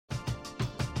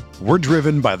We're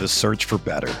driven by the search for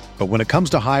better. But when it comes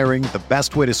to hiring, the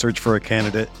best way to search for a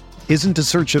candidate isn't to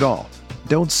search at all.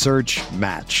 Don't search,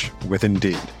 match with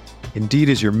Indeed. Indeed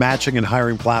is your matching and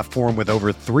hiring platform with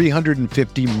over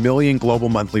 350 million global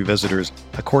monthly visitors,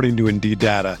 according to Indeed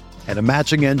data, and a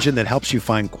matching engine that helps you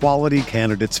find quality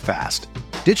candidates fast.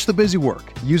 Ditch the busy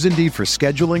work. Use Indeed for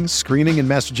scheduling, screening, and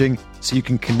messaging so you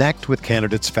can connect with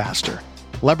candidates faster.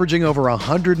 Leveraging over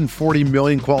 140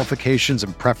 million qualifications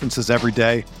and preferences every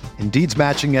day, Indeed's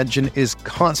matching engine is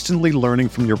constantly learning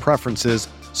from your preferences,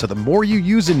 so the more you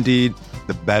use Indeed,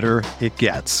 the better it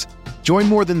gets. Join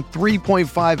more than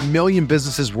 3.5 million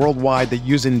businesses worldwide that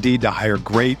use Indeed to hire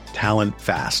great talent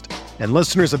fast. And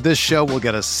listeners of this show will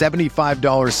get a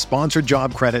 $75 sponsored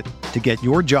job credit to get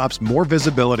your jobs more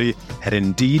visibility at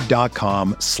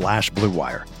Indeed.com/Blue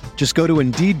Wire. Just go to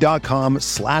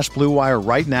Indeed.com/Blue Wire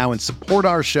right now and support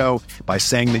our show by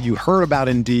saying that you heard about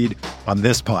Indeed on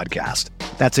this podcast.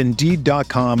 That's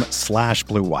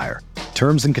Indeed.com/Blue Wire.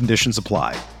 Terms and conditions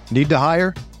apply. Need to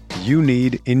hire? You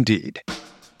need Indeed.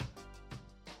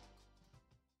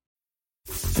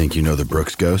 Think you know the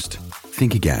Brooks Ghost?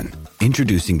 Think again.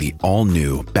 Introducing the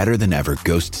all-new, better-than-ever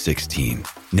Ghost 16.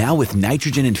 Now with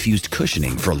nitrogen-infused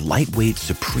cushioning for lightweight,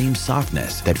 supreme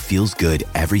softness that feels good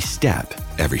every step,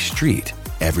 every street,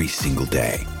 every single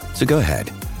day. So go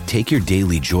ahead, take your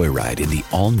daily joyride in the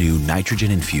all-new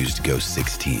nitrogen-infused Ghost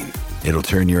 16. It'll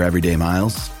turn your everyday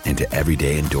miles into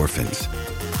everyday endorphins.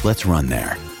 Let's run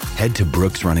there. Head to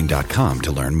brooksrunning.com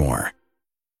to learn more.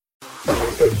 Mayo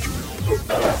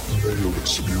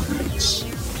Experience.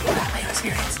 Mayo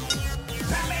Experience.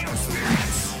 Mayo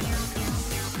Experience.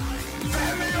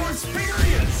 Mayo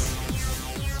Experience.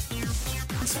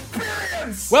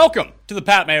 Experience. Welcome to the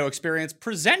Pat Mayo Experience,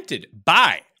 presented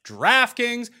by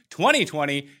DraftKings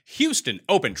 2020 Houston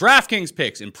Open. DraftKings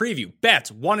picks and preview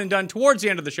bets, one and done towards the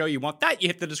end of the show. You want that? You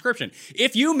hit the description.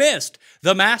 If you missed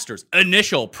the Masters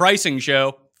initial pricing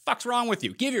show, fuck's wrong with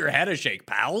you? Give your head a shake,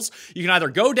 pals. You can either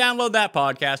go download that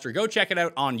podcast or go check it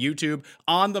out on YouTube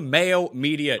on the Mayo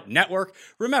Media Network.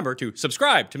 Remember to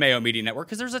subscribe to Mayo Media Network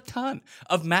because there's a ton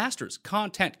of Masters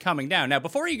content coming down. Now,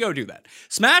 before you go do that,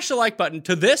 smash the like button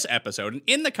to this episode, and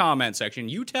in the comment section,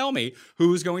 you tell me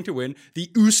who's going to win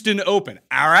the Houston Open.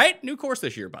 All right? New course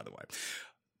this year, by the way.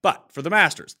 But for the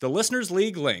Masters, the Listeners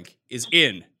League link is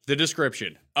in the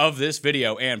description of this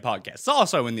video and podcast. It's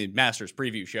also in the Masters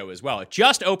preview show as well. It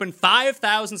just opened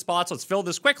 5,000 spots. Let's fill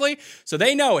this quickly. So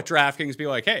they know at DraftKings be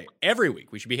like, hey, every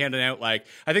week we should be handing out, like,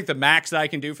 I think the max that I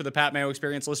can do for the Pat Mayo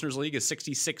Experience Listeners League is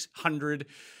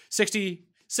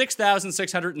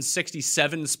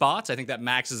 6,667 spots. I think that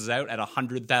maxes out at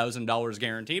 $100,000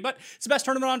 guaranteed, but it's the best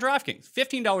tournament on DraftKings.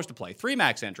 $15 to play, 3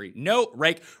 max entry, no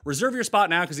rake. Reserve your spot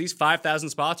now because these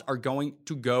 5,000 spots are going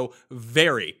to go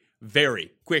very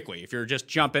quickly. If you're just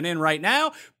jumping in right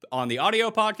now on the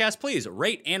audio podcast, please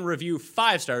rate and review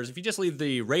 5 stars. If you just leave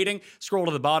the rating, scroll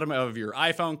to the bottom of your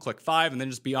iPhone, click 5, and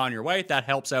then just be on your way. That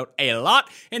helps out a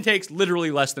lot and takes literally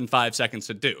less than 5 seconds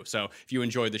to do. So if you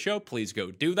enjoyed the show, please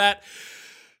go do that.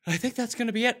 I think that's going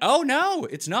to be it. Oh, no,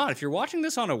 it's not. If you're watching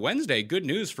this on a Wednesday, good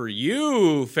news for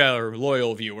you, fellow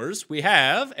loyal viewers. We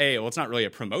have well, it's not really a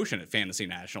promotion at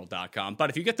fantasynational.com, but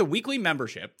if you get the weekly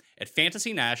membership at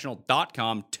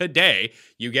fantasynational.com today,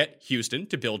 you get Houston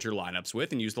to build your lineups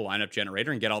with and use the lineup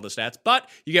generator and get all the stats, but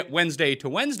you get Wednesday to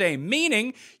Wednesday,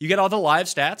 meaning you get all the live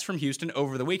stats from Houston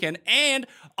over the weekend, and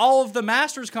all of the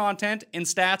Masters content and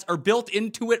stats are built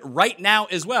into it right now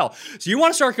as well. So you want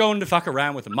to start going to fuck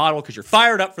around with the model because you're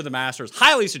fired up for the Masters.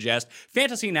 Highly suggest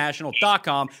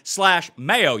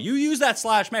fantasynational.com/Mayo. You use that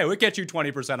 /Mayo, it gets you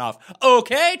 20% off.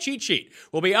 Okay, cheat sheet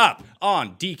will be up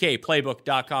on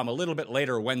DKPlaybook.com a little bit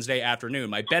later Wednesday afternoon.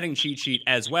 My betting cheat sheet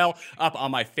as well up on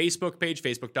my Facebook page,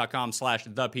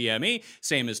 facebook.com/thepme,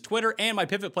 same as Twitter, and my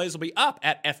pivot plays will be up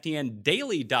at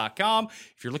ftndaily.com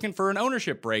if you're looking for an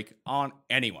ownership break on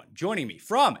anyone. Joining me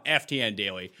from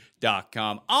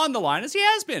ftndaily.com on the line, as he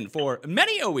has been for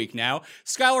many a week now,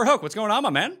 Skylar Hook. What's going on, my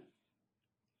man?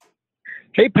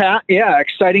 Hey, Pat. Yeah,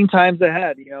 exciting times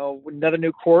ahead. You know, another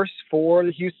new course for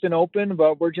the Houston Open,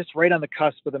 but we're just right on the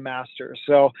cusp of the Masters.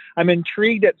 So I'm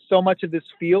intrigued at so much of this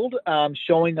field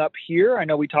showing up here. I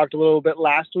know we talked a little bit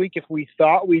last week if we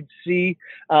thought we'd see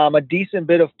a decent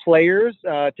bit of players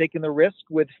taking the risk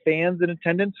with fans in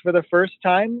attendance for the first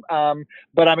time.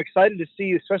 But I'm excited to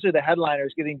see, especially the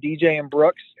headliners, getting DJ and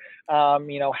Brooks,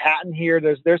 Hatton here.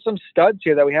 There's some studs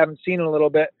here that we haven't seen in a little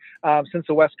bit since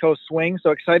the West Coast swing.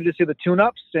 So excited to see the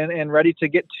tune-ups and ready to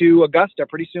get to Augusta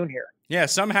pretty soon here. Yeah,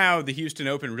 somehow the Houston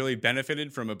Open really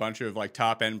benefited from a bunch of like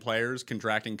top-end players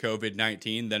contracting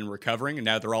COVID-19, then recovering, and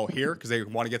now they're all here because they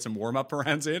want to get some warm-up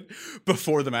rounds in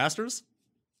before the Masters.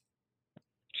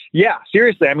 Yeah,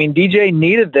 seriously. I mean, DJ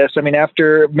needed this. I mean,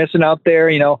 after missing out there,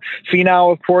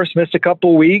 Finau, of course, missed a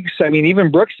couple weeks. I mean, even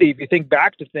Brooksy, if you think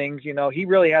back to things, he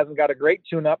really hasn't got a great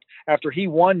tune-up after he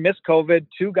missed COVID,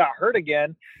 2 got hurt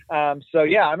again. So,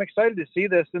 yeah, I'm excited to see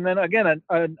this. And then, again,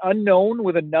 an unknown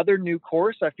with another new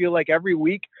course. I feel like every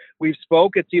week we've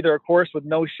spoke, it's either a course with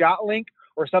no shot link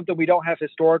or something we don't have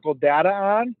historical data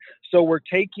on. So we're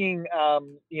taking,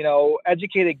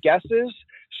 educated guesses.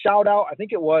 Shout out, I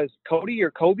think it was Cody or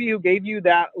Kobe who gave you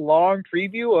that long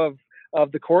preview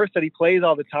of the course that he plays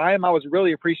all the time. I was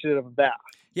really appreciative of that.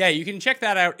 Yeah, you can check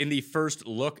that out in the First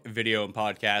Look video and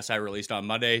podcast I released on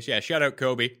Monday. Yeah, shout out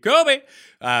Kobe.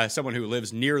 Someone who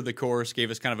lives near the course, gave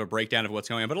us kind of a breakdown of what's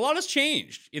going on. But a lot has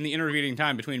changed in the intervening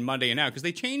time between Monday and now because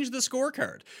they changed the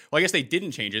scorecard. Well, I guess they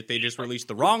didn't change it. They just released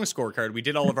the wrong scorecard. We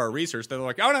did all of our research. They're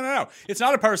like, oh, no. It's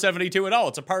not a par 72 at all.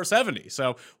 It's a par 70.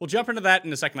 So we'll jump into that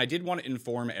in a second. I did want to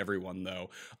inform everyone, though,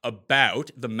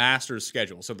 about the Masters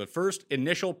schedule. So the first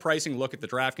initial pricing look at the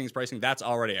DraftKings pricing, that's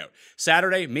already out.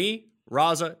 Saturday, me,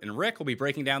 Raza, and Rick will be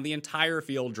breaking down the entire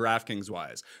field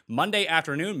DraftKings-wise. Monday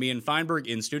afternoon, me and Feinberg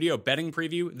in studio, betting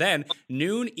preview. Then,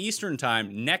 noon Eastern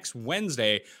time next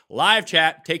Wednesday, live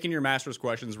chat, taking your Masters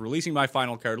questions, releasing my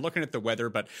final card, looking at the weather,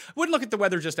 but I wouldn't look at the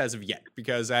weather just as of yet,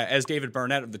 because as David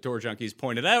Barnett of the Tour Junkies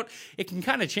pointed out, it can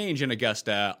kind of change in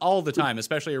Augusta all the time,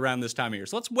 especially around this time of year.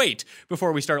 So let's wait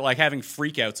before we start having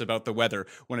freakouts about the weather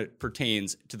when it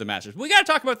pertains to the Masters. We got to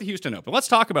talk about the Houston Open. Let's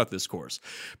talk about this course,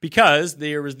 because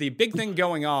there was the big thing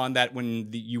going on that when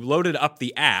you loaded up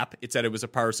the app, it said it was a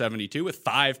par 72 with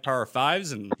 5 par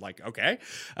 5s and okay.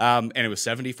 And it was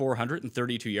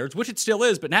 7,432 yards, which it still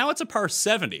is, but now it's a par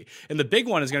 70. And the big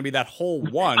one is going to be that hole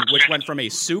 1, which went from a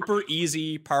super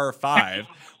easy par 5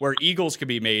 where eagles could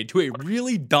be made to a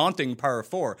really daunting par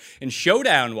 4. And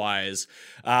showdown wise,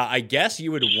 I guess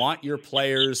you would want your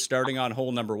players starting on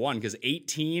hole number 1 because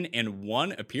 18 and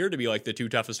 1 appear to be like the 2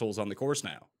 toughest holes on the course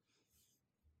now.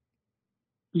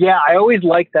 Yeah, I always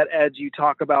like that edge you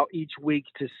talk about each week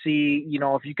to see,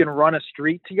 if you can run a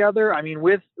streak together. I mean,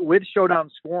 with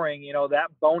showdown scoring, that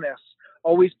bonus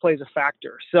always plays a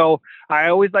factor. So I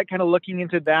always like kind of looking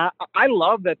into that. I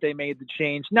love that they made the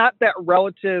change. Not that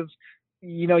relative,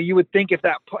 you would think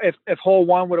if hole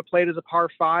 1 would have played as a par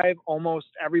 5, almost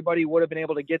everybody would have been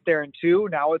able to get there in 2.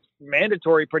 Now it's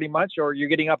mandatory pretty much, or you're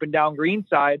getting up and down green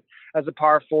side as a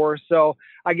par 4. So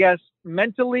I guess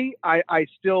mentally, I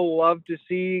still love to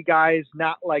see guys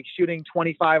not shooting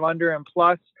 25 under and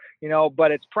plus,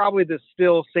 but it's probably the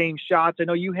still same shots. I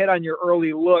know you hit on your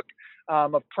early look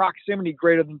of proximity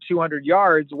greater than 200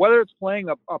 yards, whether it's playing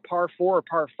a par 4 or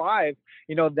par 5,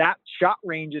 that shot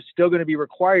range is still going to be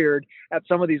required at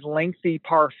some of these lengthy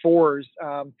par 4s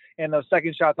and those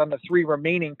second shots on the 3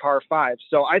 remaining par 5s.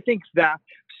 So I think that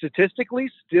statistically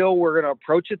still we're going to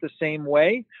approach it the same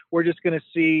way. We're just going to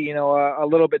see, a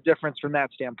little bit difference from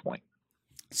that standpoint.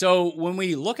 So when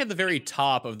we look at the very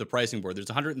top of the pricing board, there's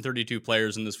 132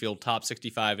 players in this field. Top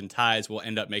 65 and ties will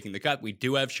end up making the cut. We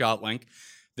do have ShotLink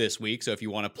this week. So if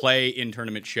you want to play in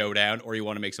Tournament Showdown or you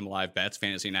want to make some live bets,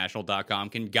 fantasynational.com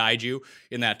can guide you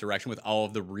in that direction with all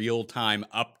of the real-time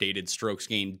updated strokes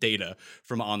gained data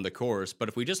from on the course. But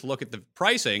if we just look at the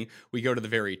pricing, we go to the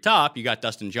very top. You got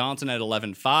Dustin Johnson at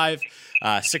 11.5,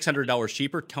 $600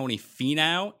 cheaper. Tony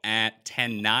Finau at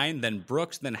 10.9, then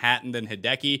Brooks, then Hatton, then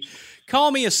Hideki. Call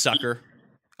me a sucker.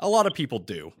 A lot of people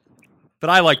do. But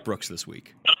I like Brooks this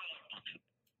week.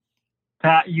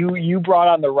 Pat, you brought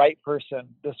on the right person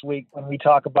this week when we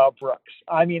talk about Brooks.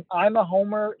 I mean, I'm a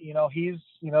homer. He's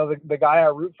the guy I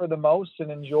root for the most and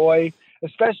enjoy,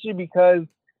 especially because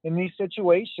in these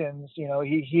situations,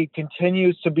 he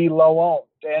continues to be low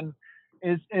owned. And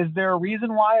is there a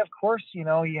reason why? Of course, he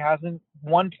hasn't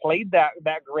played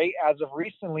that great as of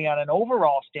recently on an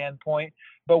overall standpoint,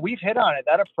 but we've hit on it.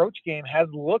 That approach game has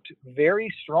looked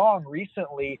very strong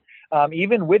recently,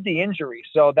 even with the injury.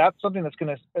 So that's something that's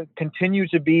going to continue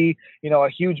to be, a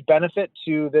huge benefit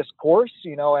to this course,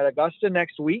 at Augusta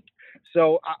next week.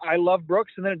 So I love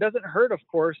Brooks. And then it doesn't hurt, of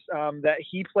course, that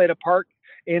he played a part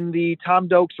in the Tom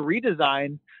Doak's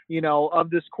redesign, of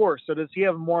this course. So does he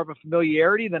have more of a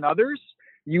familiarity than others?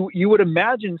 You would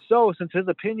imagine so, since his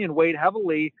opinion weighed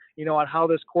heavily, on how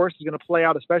this course is going to play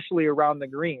out, especially around the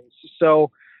greens.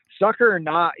 So sucker or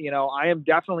not, I am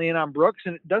definitely in on Brooks,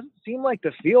 and it doesn't seem like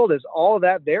the field is all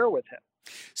that there with him.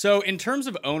 So in terms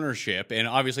of ownership, and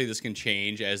obviously this can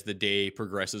change as the day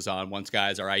progresses on, once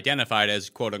guys are identified as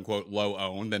quote-unquote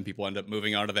low-owned, then people end up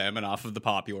moving on to them and off of the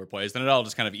popular plays, then it all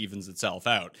just kind of evens itself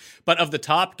out. But of the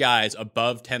top guys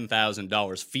above $10,000,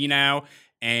 Finau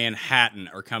and Hatton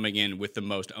are coming in with the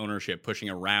most ownership, pushing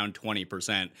around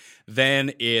 20%.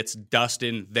 Then it's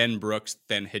Dustin, then Brooks,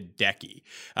 then Hideki.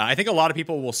 I think a lot of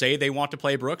people will say they want to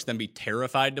play Brooks, then be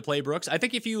terrified to play Brooks. I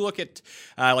think if you look at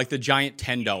like the giant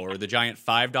 $10 or the giant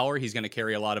 $5, he's going to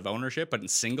carry a lot of ownership, but in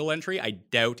single entry, I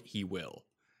doubt he will.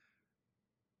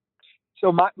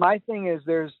 So my thing is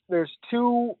there's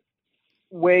two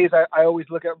ways I always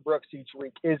look at Brooks each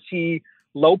week. Is he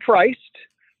low priced,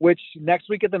 which next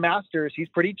week at the Masters, he's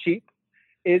pretty cheap?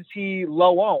 Is he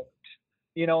low owned?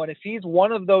 You know, and if he's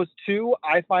one of those two,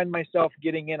 I find myself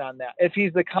getting in on that. If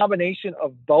he's the combination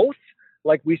of both,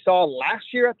 like we saw last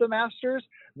year at the Masters,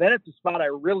 then it's a spot I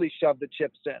really shove the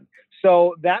chips in.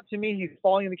 So that to me, he's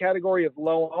falling in the category of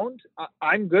low owned.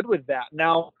 I'm good with that.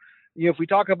 Now, you know, if we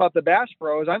talk about the Bass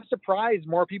Pros, I'm surprised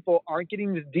more people aren't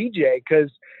getting this DJ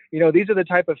because, you know, these are the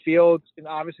type of fields, and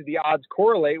obviously the odds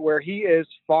correlate, where he is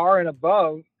far and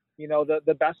above, you know,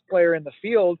 the best player in the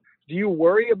field. Do you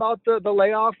worry about the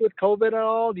layoff with COVID at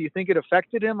all? Do you think it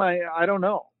affected him? I don't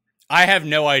know. I have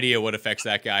no idea what affects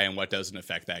that guy and what doesn't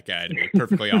affect that guy, to be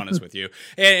perfectly honest with you.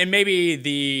 And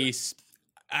maybe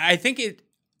I think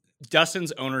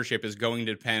Dustin's ownership is going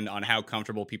to depend on how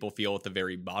comfortable people feel at the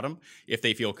very bottom. If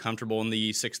they feel comfortable in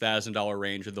the $6,000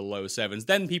 range or the low sevens,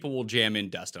 then people will jam in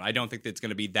Dustin. I don't think it's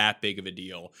going to be that big of a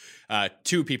deal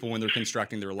to people when they're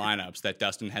constructing their lineups that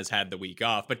Dustin has had the week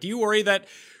off. But do you worry that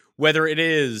whether it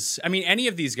is, I mean, any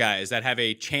of these guys that have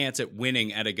a chance at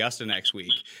winning at Augusta next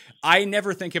week, I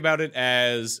never think about it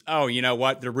as, oh, you know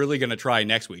what, they're really going to try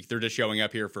next week. They're just showing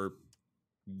up here for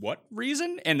what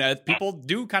reason? And people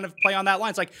do kind of play on that line.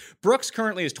 It's like Brooks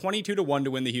currently is 22-1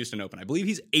 to win the Houston Open. I believe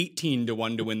he's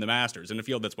 18-1 to win the Masters in a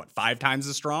field that's 5 times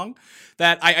as strong.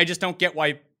 That I just don't get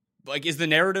why. Like, is the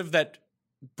narrative that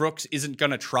Brooks isn't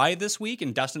going to try this week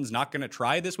and Dustin's not going to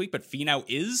try this week, but Finau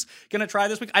is going to try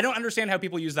this week? I don't understand how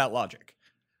people use that logic.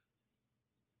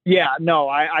 Yeah, no,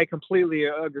 I completely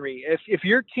agree. If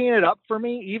you're teeing it up for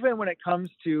me, even when it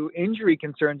comes to injury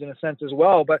concerns in a sense as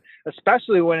well, but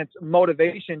especially when it's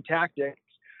motivation tactics,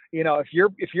 you know, if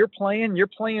you're playing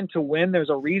to win.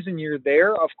 There's a reason you're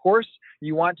there. Of course,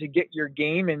 you want to get your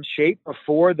game in shape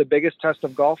before the biggest test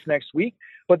of golf next week.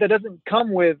 But that doesn't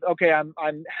come with, okay,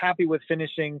 I'm happy with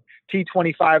finishing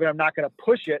T25 and I'm not going to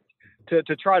push it to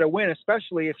try to win,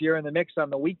 especially if you're in the mix on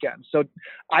the weekend. So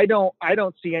I don't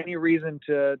see any reason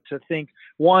to think,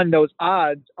 one, those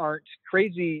odds aren't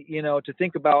crazy, you know, to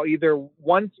think about either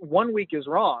one week is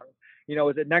wrong. You know,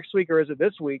 is it next week or is it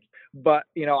this week? But,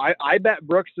 you know, I bet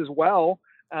Brooks as well.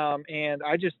 And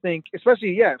I just think,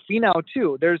 especially, Finau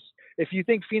too. If you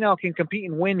think Finau can compete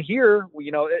and win here,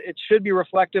 you know, it should be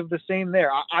reflective the same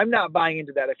there. I'm not buying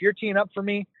into that. If you're teeing up for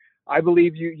me, I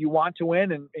believe you want to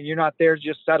win and you're not there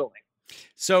just settling.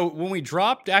 So when we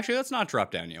dropped, actually, let's not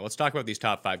drop down yet. Let's talk about these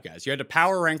top 5 guys. You had to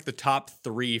power rank the top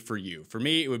 3 for you. For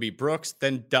me, it would be Brooks,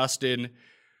 then Dustin,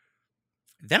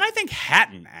 then I think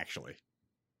Hatton, actually.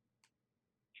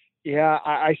 Yeah,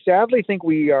 I sadly think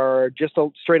we are just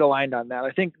straight aligned on that.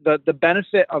 I think the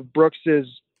benefit of Brooks's,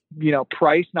 you know,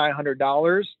 price,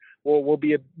 $900, will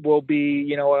be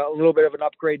you know, a little bit of an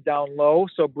upgrade down low.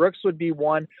 So Brooks would be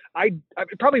one. I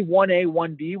probably 1A,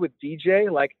 1B with DJ.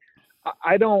 Like,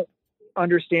 I don't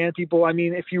understand people. I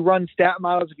mean, if you run stat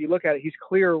models, if you look at it, he's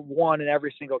clear 1 in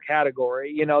every single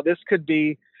category. You know, this could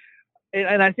be,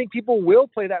 and I think people will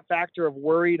play that factor of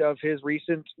worried of his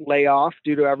recent layoff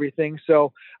due to everything.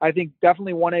 So I think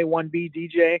definitely 1A, 1B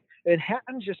DJ. And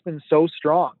Hatton's just been so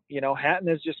strong. You know, Hatton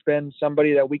has just been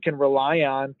somebody that we can rely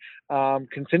on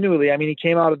continually. I mean, he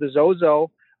came out of the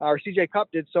Zozo. Our CJ Cup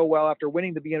did so well after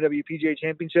winning the BMW PGA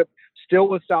Championship, still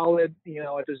was solid, you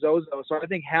know, at the Zozo. So I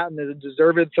think Hatton is a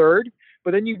deserved third.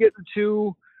 But then you get the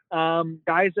two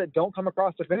guys that don't come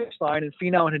across the finish line, and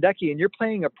Finau and Hideki, and you're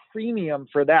paying a premium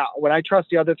for that when I trust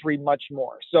the other 3 much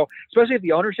more. So especially if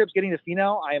the ownership's getting to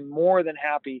Finau, I am more than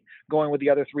happy going with the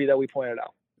other 3 that we pointed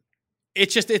out.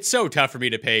 It's so tough for me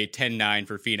to pay 10-9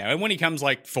 for Finau. And when he comes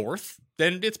like 4th,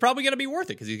 then it's probably going to be worth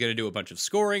it because he's going to do a bunch of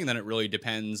scoring. And then it really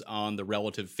depends on the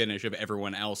relative finish of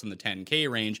everyone else in the 10K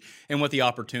range and what the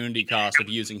opportunity cost of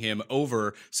using him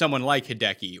over someone like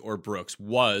Hideki or Brooks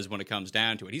was when it comes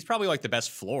down to it. He's probably like the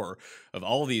best floor of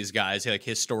all of these guys, like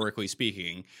historically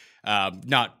speaking.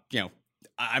 Not, you know,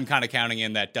 I'm kind of counting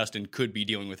in that Dustin could be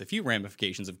dealing with a few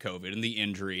ramifications of COVID and the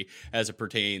injury as it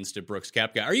pertains to Brooks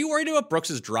Koepka. Are you worried about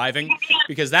Brooks' driving?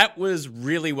 Because that was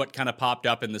really what kind of popped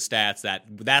up in the stats,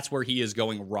 that's where he is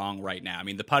going wrong right now. I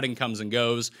mean, the putting comes and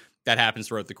goes. That happens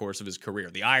throughout the course of his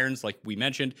career. The irons, like we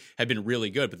mentioned, have been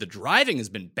really good, but the driving has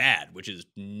been bad, which is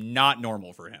not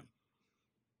normal for him.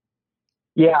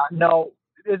 Yeah, no.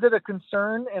 is it a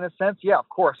concern in a sense? Yeah, of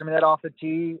course. I mean, that off the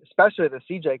tee, especially the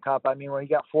CJ Cup, I mean, when he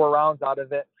got 4 rounds out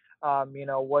of it,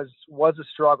 was a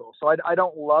struggle. So I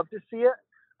don't love to see it.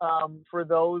 For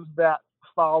those that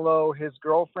follow his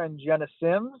girlfriend, Jenna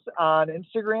Sims, on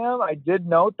Instagram, I did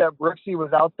note that Brooksy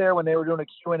was out there when they were doing a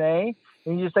Q&A,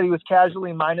 and he just said he was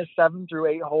casually -7 through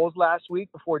 8 holes last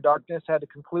week before darkness had to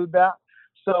conclude that.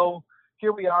 So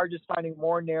here we are just finding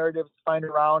more narratives to find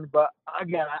around. But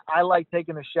again, I like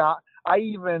taking a shot. I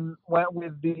even went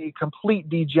with the complete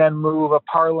degen move of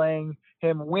parlaying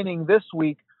him winning this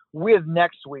week with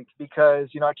next week because,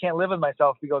 I can't live with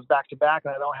myself if he goes back to back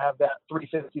and I don't have that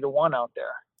 350 to 1 out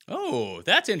there. Oh,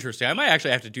 that's interesting. I might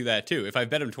actually have to do that too. If I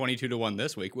bet him 22 to 1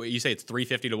 this week, you say it's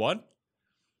 350 to 1?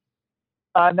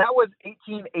 And that was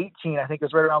 18-18. I think it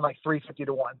was right around like 350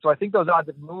 to 1. So I think those odds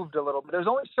have moved a little bit. There's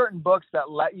only certain books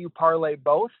that let you parlay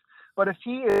both. But this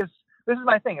is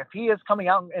my thing. If he is coming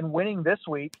out and winning this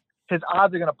week, his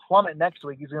odds are going to plummet next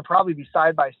week. He's going to probably be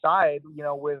side by side,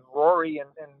 with Rory and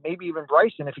maybe even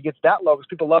Bryson if he gets that low, because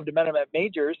people love to bet him at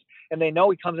majors and they know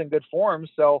he comes in good form.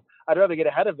 So I'd rather get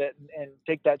ahead of it and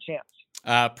take that chance.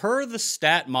 Per the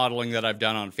stat modeling that I've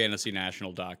done on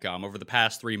fantasynational.com over the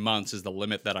past 3 months is the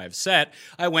limit that I've set.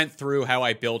 I went through how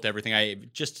I built everything. I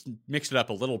just mixed it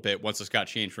up a little bit once this got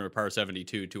changed from a par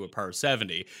 72 to a par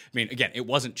 70. I mean, again, it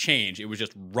wasn't changed. It was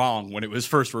just wrong when it was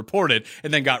first reported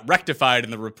and then got rectified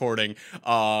in the reporting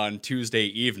on Tuesday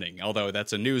evening. Although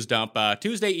that's a news dump.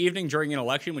 Tuesday evening during an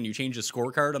election when you change the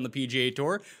scorecard on the PGA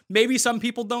Tour, maybe some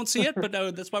people don't see it, but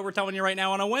that's why we're telling you right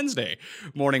now on a Wednesday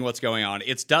morning what's going on.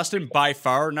 It's Dustin by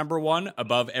far number 1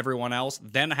 above everyone else,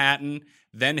 then Hatton,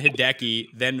 then Hideki,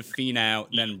 then Finau,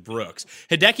 then Brooks.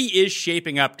 Hideki is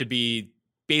shaping up to be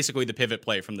basically the pivot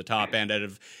play from the top end out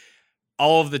of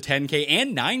all of the 10K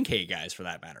and 9K guys for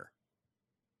that matter.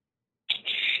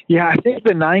 Yeah, I think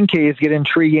the 9Ks get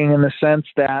intriguing in the sense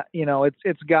that,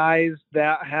 it's guys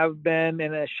that have been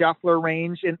in a Scheffler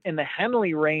range, in the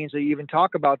Henley range, they even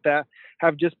talk about that,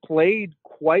 have just played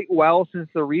quite well since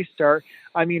the restart.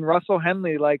 I mean, Russell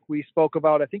Henley, like we spoke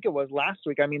about, I think it was last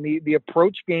week, I mean, the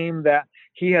approach game that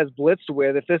he has blitzed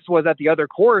with, if this was at the other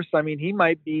course, I mean, he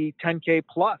might be 10K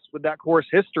plus with that course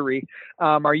history.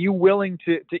 Are you willing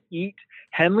to eat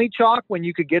Henley chalk when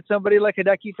you could get somebody like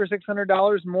Hideki for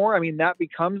 $600 more? I mean, that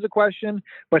becomes the question,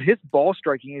 but his ball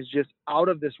striking is just out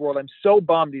of this world. I'm so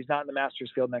bummed he's not in the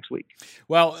Masters field next week.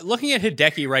 Well, looking at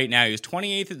Hideki right now, he's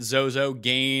 28th at Zozo,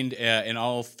 gained in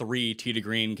all 3 tee to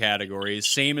green categories,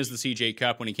 same as the CJ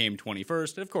Cup when he came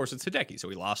 21st. And of course, it's Hideki, so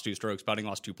he lost 2 strokes putting,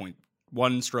 lost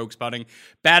 2.1 strokes putting,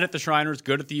 bad at the Shriners,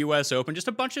 good at the U.S. Open, just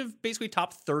a bunch of basically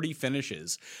top 30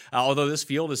 finishes. Although this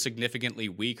field is significantly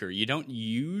weaker, you don't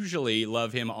usually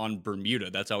love him on Bermuda.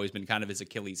 That's always been kind of his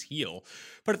Achilles heel.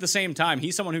 But at the same time,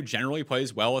 he's someone who generally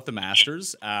plays well at the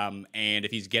Masters, and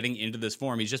if he's getting into this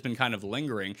form, he's just been kind of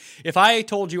lingering. If I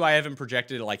told you I have him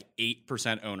projected at like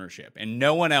 8% ownership, and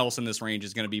no one else in this range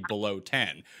is going to be below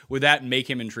 10, would that make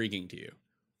him intriguing to you?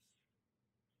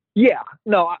 Yeah,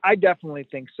 no, I definitely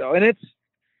think so. And it's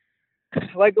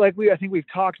I think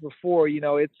we've talked before,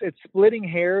 it's splitting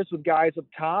hairs with guys up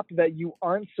top that you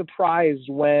aren't surprised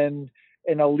when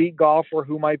an elite golfer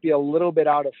who might be a little bit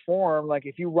out of form, like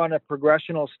if you run a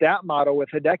progressional stat model with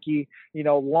Hideki,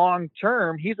 long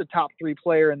term, he's a top 3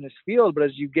 player in this field. But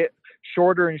as you get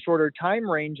shorter and shorter time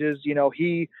ranges,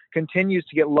 he continues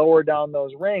to get lower down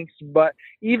those ranks. But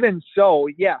even so,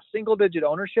 yeah, single digit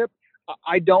ownership,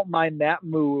 I don't mind that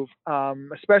move,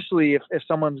 especially if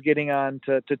someone's getting on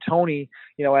to Tony,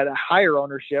 at a higher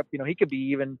ownership. He could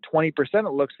be even 20%,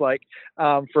 it looks like,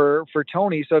 for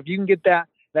Tony. So if you can get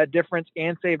that difference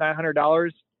and save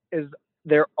 $900, is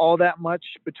there all that much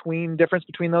difference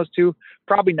between those two?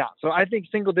 Probably not. So I think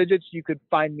single digits, you could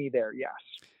find me there, yes.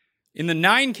 In the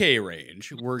 9K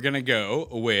range, we're going to go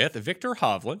with Victor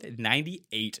Hovland at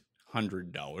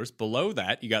 $9,800. Below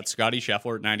that, you got Scotty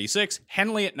Scheffler at 96,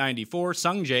 Henley at 94,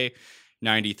 Sungjae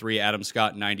 93, Adam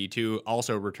Scott 92,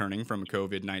 also returning from a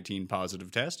COVID-19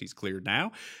 positive test. He's cleared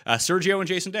now. Sergio and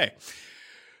Jason Day.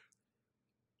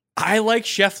 I like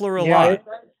Scheffler a lot.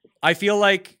 I feel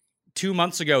like 2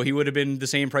 months ago he would have been the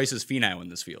same price as Finau in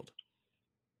this field.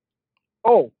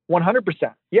 Oh,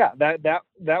 100%. Yeah,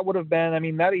 that would have been. I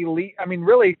mean, that elite. I mean,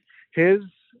 really, his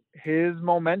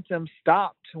momentum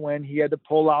stopped when he had to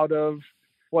pull out of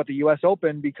the U.S.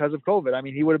 Open because of COVID. I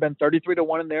mean, he would have been 33 to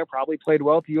 1 in there. Probably played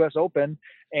well at the U.S. Open,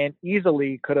 and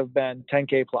easily could have been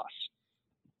 10K plus.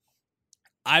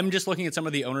 I'm just looking at some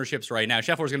of the ownerships right now.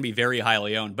 Scheffler is going to be very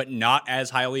highly owned, but not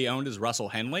as highly owned as Russell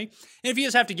Henley. And if you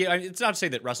just have to give, it's not to say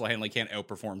that Russell Henley can't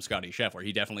outperform Scotty Scheffler.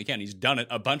 He definitely can. He's done it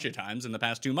a bunch of times in the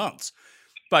past 2 months.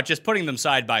 But just putting them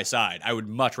side by side, I would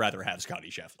much rather have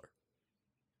Scotty Scheffler.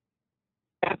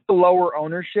 At the lower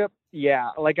ownership,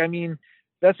 yeah. Like, I mean,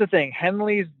 that's the thing.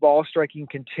 Henley's ball striking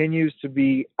continues to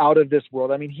be out of this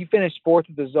world. I mean, he finished fourth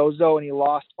at the Zozo and he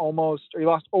lost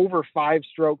over 5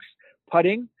 strokes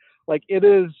putting. Like,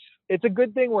 it's a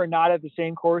good thing we're not at the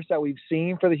same course that we've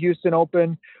seen for the Houston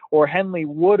Open, or Henley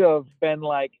would have been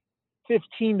like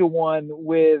 15-1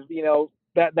 with,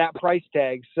 that price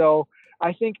tag. So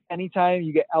I think anytime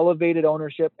you get elevated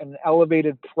ownership and an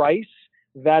elevated price,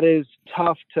 that is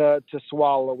tough to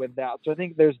swallow with that. So I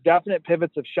think there's definite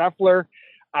pivots of Scheffler.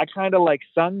 I kind of like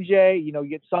Sungjae. You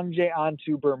get Sungjae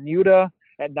onto Bermuda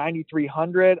at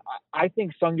 9,300. I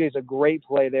think Sungjae is a great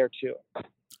play there too.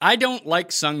 I don't like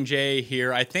Sungjae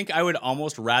here. I think I would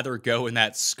almost rather go in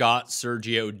that Scott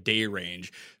Sergio day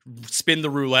range, spin the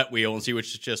roulette wheel and see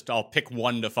which is just, I'll pick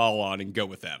one to fall on and go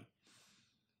with them.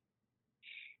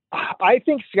 I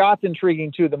think Scott's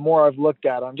intriguing too, the more I've looked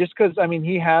at him, just because, I mean,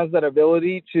 he has that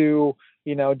ability to,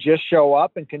 just show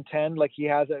up and contend like he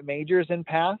has at majors in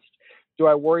past. Do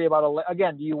I worry about,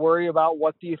 do you worry about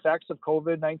what the effects of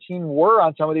COVID-19 were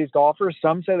on some of these golfers?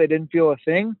 Some say they didn't feel a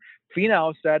thing.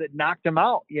 Finau said it knocked him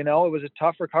out. It was a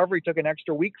tough recovery, took an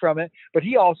extra week from it, but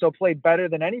he also played better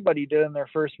than anybody did in their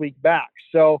first week back.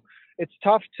 So it's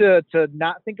tough to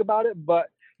not think about it, but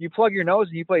you plug your nose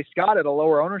and you play Scott at a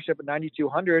lower ownership at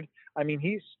 9,200. I mean,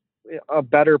 he's a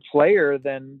better player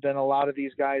than a lot of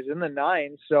these guys in the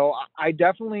 9. So I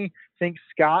definitely think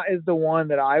Scott is the one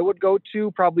that I would go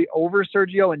to, probably over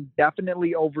Sergio and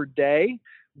definitely over Day.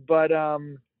 But I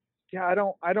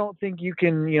don't think you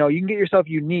can, you can get yourself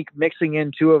unique mixing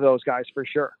in 2 of those guys for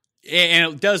sure.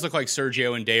 And it does look like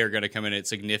Sergio and Day are going to come in at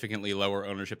significantly lower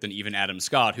ownership than even Adam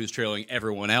Scott, who's trailing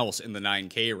everyone else in the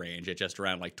 9K range at just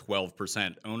around like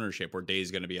 12% ownership, where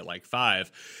Day's going to be at like 5%.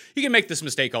 You can make this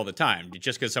mistake all the time.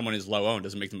 Just because someone is low owned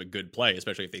doesn't make them a good play,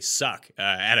 especially if they suck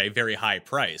at a very high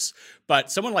price.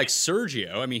 But someone like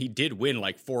Sergio, I mean, he did win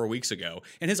like 4 weeks ago,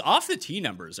 and his off the tee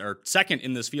numbers are second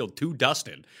in this field to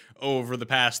Dustin over the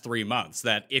past 3 months.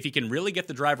 That if he can really get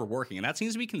the driver working, and that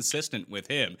seems to be consistent with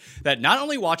him, that not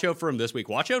only watch out for him this week,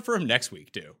 watch out for him next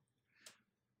week too.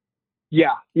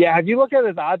 Yeah. Have you looked at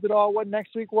his odds at all, what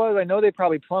next week was? I know they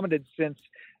probably plummeted since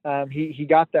he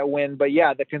got that win, but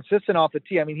yeah, the consistent off the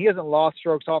tee. I mean, he hasn't lost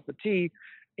strokes off the tee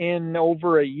in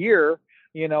over a year.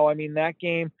 I mean, that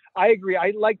game, I agree.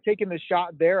 I like taking the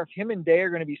shot there. If him and Day are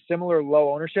going to be similar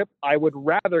low ownership, I would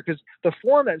rather, because the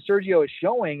form that Sergio is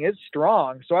showing is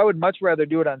strong. So I would much rather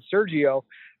do it on Sergio.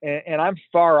 And I'm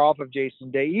far off of Jason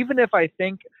Day, even if I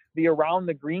think the around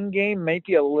the green game may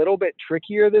be a little bit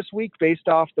trickier this week based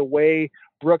off the way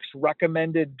Brooks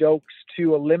recommended Dokes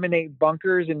to eliminate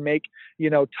bunkers and make,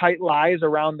 tight lies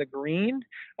around the green.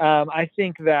 I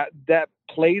think that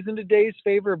plays into Day's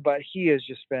favor, but he has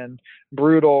just been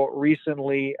brutal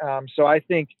recently. So I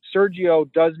think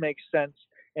Sergio does make sense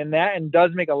in that, and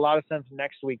does make a lot of sense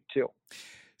next week too.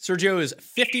 Sergio is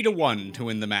 50-1 to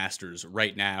win the Masters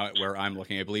right now at where I'm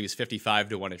looking. I believe he's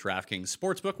 55-1 at DraftKings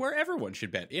Sportsbook, where everyone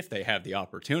should bet if they have the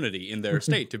opportunity in their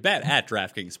state to bet at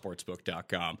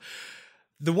DraftKingsSportsbook.com.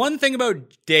 The one thing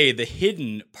about Day, the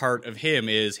hidden part of him,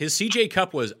 is his CJ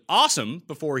Cup was awesome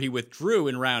before he withdrew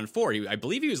in round 4. I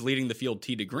believe he was leading the field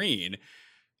tee to green,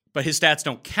 but his stats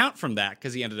don't count from that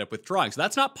because he ended up withdrawing. So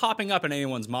that's not popping up in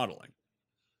anyone's modeling.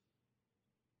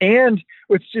 And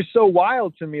it's just so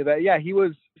wild to me that, he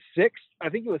was 6th. I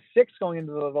think he was 6th going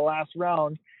into the last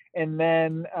round. And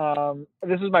then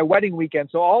this was my wedding weekend.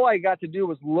 So all I got to do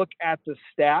was look at the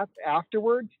stats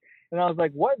afterwards. And I was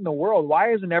like, what in the world?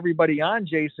 Why isn't everybody on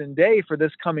Jason Day for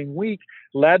this coming week?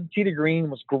 Led tee to green,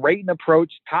 was great in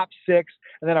approach, top 6.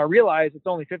 And then I realized it's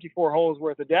only 54 holes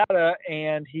worth of data.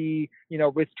 And he,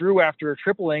 withdrew after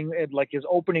tripling at like his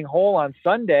opening hole on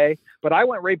Sunday. But I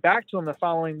went right back to him the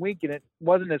following week, and it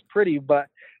wasn't as pretty. But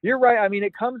you're right. I mean,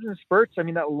 it comes in spurts. I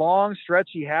mean, that long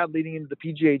stretch he had leading into the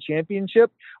PGA Championship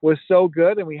was so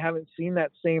good, and we haven't seen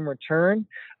that same return.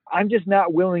 I'm just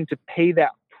not willing to pay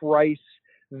that price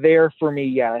there for me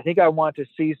yet. I think I want to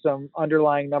see some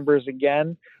underlying numbers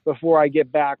again before I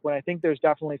get back, when I think there's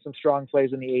definitely some strong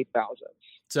plays in the 8,000s.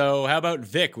 So how about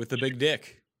Vic with the big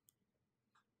dick?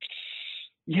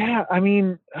 Yeah, I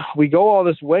mean, we go all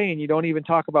this way and you don't even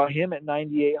talk about him at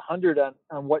 9,800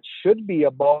 on what should be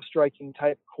a ball striking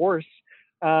type course.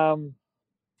 I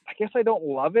guess I don't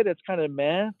love it. It's kind of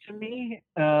meh to me.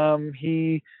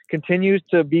 He continues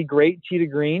to be great tee to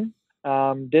green.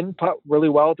 Didn't putt really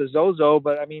well at the Zozo,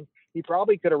 but I mean, he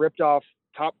probably could have ripped off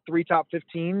top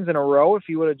 15s in a row if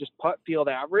he would have just putt field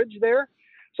average there.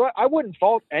 So I wouldn't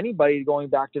fault anybody going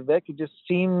back to Vic. It just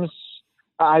seems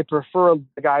I prefer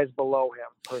the guys below him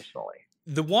personally.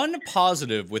 The one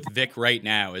positive with Vic right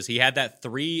now is he had that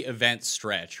 3-event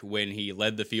stretch when he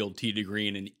led the field tee to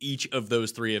green in each of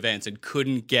those 3 events and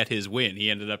couldn't get his win. He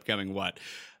ended up coming,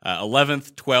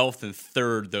 11th, 12th, and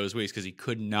 3rd those weeks because he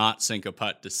could not sink a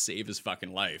putt to save his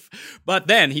fucking life. But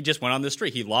then he just went on this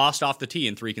streak. He lost off the tee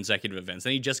in 3 consecutive events.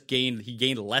 Then he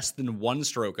gained less than 1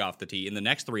 stroke off the tee in the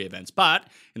next 3 events. But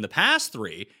in the past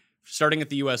 3, starting at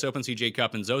the U.S. Open, CJ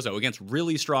Cup, and Zozo, against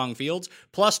really strong fields,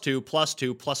 +2,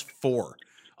 +2, +4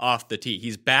 off the tee.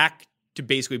 He's back to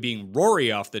basically being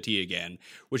Rory off the tee again,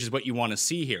 which is what you want to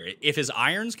see here. If his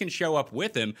irons can show up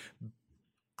with him,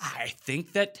 I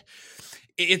think that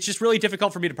it's just really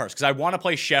difficult for me to parse because I want to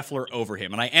play Scheffler over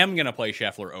him, and I am going to play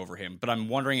Scheffler over him, but I'm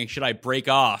wondering, should I break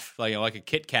off, like a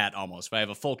Kit Kat almost, if I have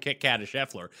a full Kit Kat of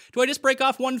Scheffler? Do I just break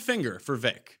off one finger for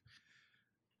Vic?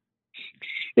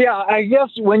 Yeah, I guess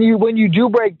when you do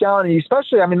break down, and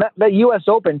especially, I mean, that U.S.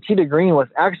 Open tee to green was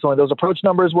excellent. Those approach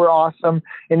numbers were awesome,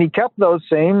 and he kept those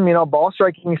same, ball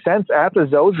striking sense at the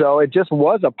Zozo. It just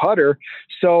was a putter.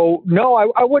 So, no,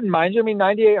 I wouldn't mind you. I mean,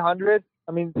 9,800,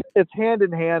 I mean, it's hand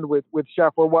in hand with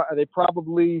Scheffler. What they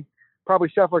probably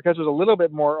Scheffler catches a little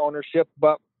bit more ownership,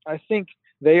 but I think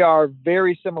they are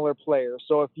very similar players.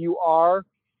 So if you are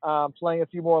playing a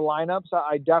few more lineups,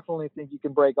 I definitely think you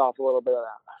can break off a little bit of that.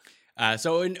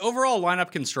 So in overall lineup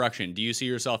construction, do you see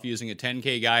yourself using a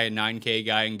 10K guy, a 9K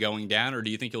guy, and going down, or do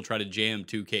you think you'll try to jam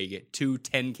two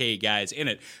 10K guys in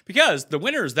it? Because the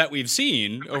winners that we've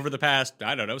seen over the past,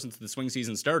 I don't know, since the swing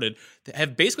season started,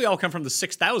 have basically all come from the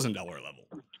 $6,000 level.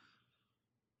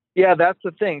 Yeah, that's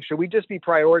the thing. Should we just be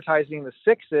prioritizing the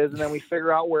 6s and then we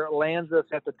figure out where it lands us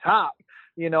at the top,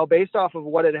 based off of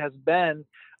what it has been?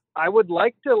 I would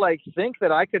like to think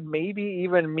that I could maybe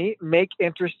even make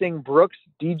interesting Brooks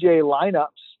DJ lineups,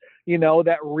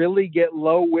 that really get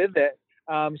low with it.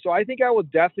 So I think I will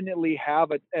definitely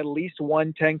have at least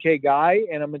one 10K guy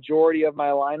in a majority of my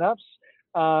lineups.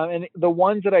 And the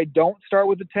ones that I don't start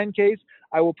with the 10Ks,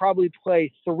 I will probably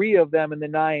play 3 of them in the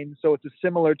 9. So it's a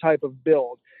similar type of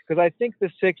build, because I think the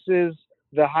 6s,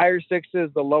 the higher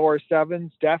 6s, the lower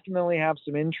 7s definitely have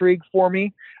some intrigue for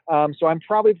me. So I'm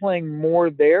probably playing more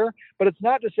there, but it's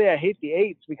not to say I hate the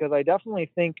 8s, because I definitely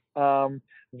think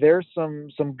there's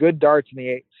some good darts in the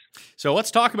 8s. So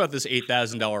let's talk about this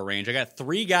 $8,000 range. I got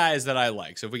 3 guys that I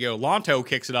like. So if we go, Lonto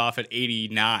kicks it off at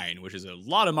 89, which is a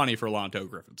lot of money for Lonto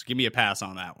Griffin. So give me a pass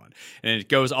on that one. And it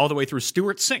goes all the way through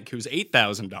Stuart Sink, who's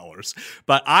 $8,000.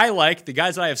 But I like the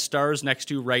guys that I have stars next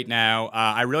to right now.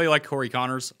 I really like Corey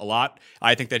Connors a lot.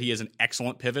 I think that he is an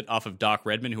excellent pivot off of Doc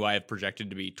Redman, who I have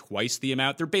projected to be twice the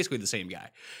amount. They're basically the same guy.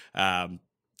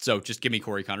 So just give me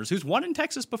Corey Connors, who's won in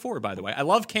Texas before, by the way. I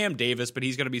love Cam Davis, but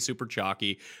he's going to be super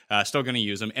chalky. Still going to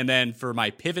use him. And then for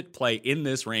my pivot play in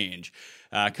this range,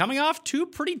 coming off 2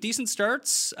 pretty decent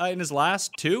starts in his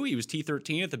last 2. He was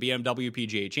T13 at the BMW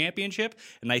PGA Championship,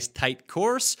 a nice tight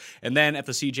course. And then at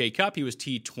the CJ Cup, he was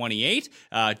T28.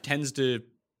 Tends to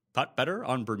putt better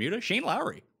on Bermuda. Shane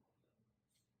Lowry.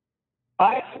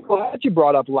 I'm glad you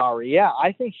brought up Lowry. Yeah,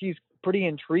 I think he's pretty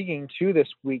intriguing too this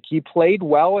week. He played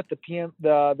well at the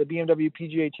BMW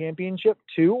PGA Championship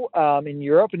too in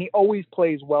Europe, and he always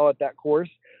plays well at that course.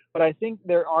 But I think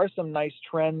there are some nice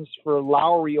trends for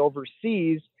Lowry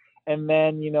overseas, and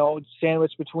then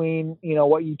sandwiched between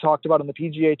what you talked about on the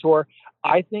PGA Tour.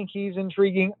 I think he's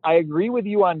intriguing. I agree with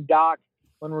you on Doc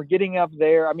when we're getting up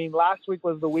there. I mean, last week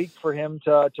was the week for him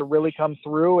to really come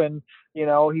through, and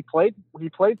he played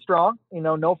strong.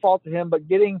 No fault to him, but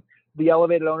getting the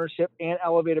elevated ownership and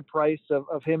elevated price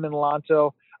of him and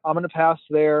Lonto, I'm going to pass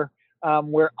there.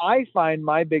 Where I find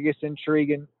my biggest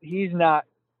intrigue, and he's not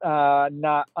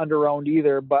under-owned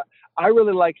either, but I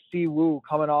really like Si Woo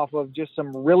coming off of just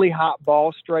some really hot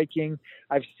ball striking.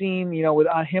 I've seen, with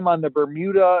him on the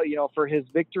Bermuda, for his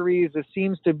victories, it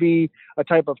seems to be a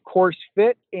type of course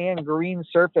fit and green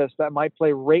surface that might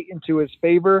play right into his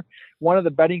favor. One of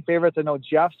the betting favorites, I know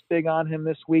Jeff's big on him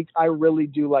this week. I really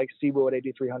do like Si Woo at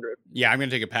 8,300. Yeah, I'm going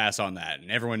to take a pass on that.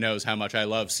 And everyone knows how much I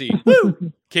love Si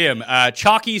Woo. Kim,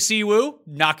 chalky Si Woo,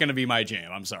 not going to be my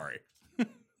jam. I'm sorry.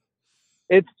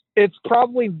 It's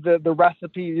probably the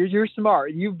recipe. You're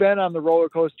smart. You've been on the roller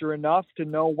coaster enough to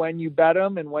know when you bet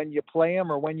them and when you play them,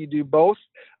 or when you do both.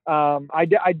 I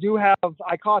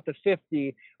caught the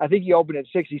 50. I think he opened at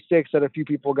 66 that a few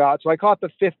people got. So I caught the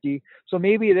 50. So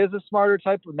maybe it is a smarter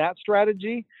type of that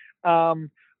strategy.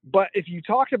 But if you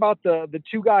talked about the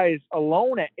 2 guys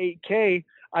alone at 8K,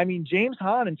 I mean, James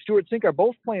Hahn and Stuart Sink are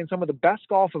both playing some of the best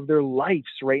golf of their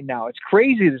lives right now. It's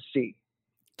crazy to see.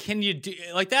 Can you do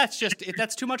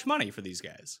that's too much money for these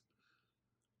guys?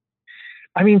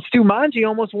 I mean, Stu Manji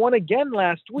almost won again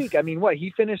last week. I mean,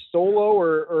 he finished solo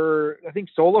or I think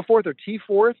solo fourth or T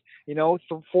fourth,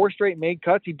 4 straight made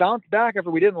cuts. He bounced back after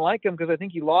we didn't like him because I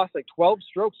think he lost like 12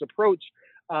 strokes approach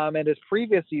at his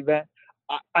previous event.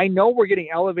 I know we're getting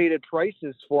elevated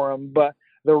prices for him, but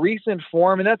the recent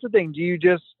form, and that's the thing, do you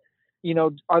just,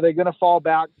 are they going to fall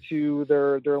back to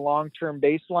their long-term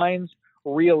baselines?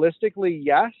 Realistically,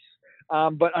 yes.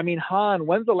 But I mean, Han,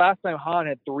 when's the last time Han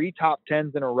had 3 top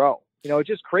 10s in a row? It's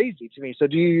just crazy to me. So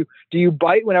do you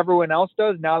bite when everyone else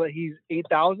does now that he's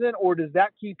 8,000, or does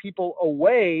that keep people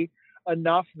away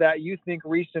enough that you think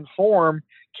recent form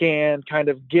can kind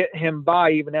of get him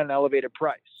by even at an elevated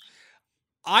price?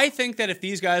 I think that if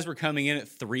these guys were coming in at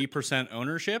 3%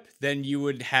 ownership, then you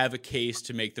would have a case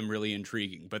to make them really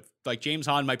intriguing. But like James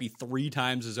Hahn might be 3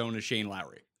 times as owned as Shane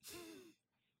Lowry.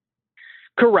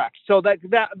 Correct. So that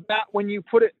when you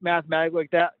put it mathematically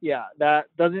like that, yeah, that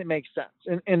doesn't make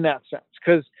sense in that sense.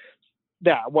 Because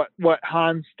what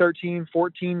Hahn's 13,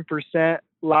 14%,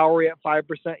 Lowry at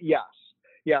 5%,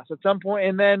 yes, at some point.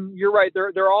 And then you're right,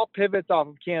 they're all pivots off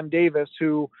of Cam Davis,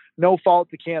 who, no fault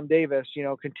to Cam Davis,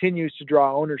 continues to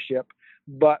draw ownership.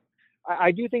 But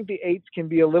I do think the 8s can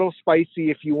be a little spicy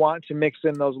if you want to mix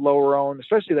in those lower owned,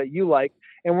 especially that you like.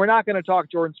 And we're not going to talk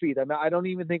Jordan Spieth. I don't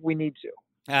even think we need to.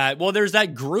 Well, there's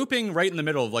that grouping right in the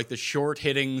middle of like the short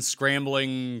hitting,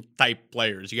 scrambling type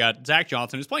players. You got Zach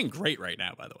Johnson, who's playing great right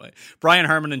now, by the way. Brian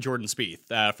Harman and Jordan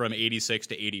Spieth from 86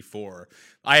 to 84.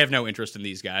 I have no interest in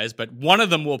these guys, but one of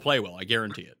them will play well. I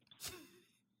guarantee it.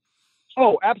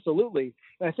 Oh, absolutely.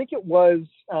 And I think it was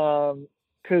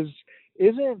because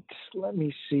let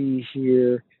me see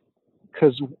here,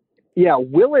 because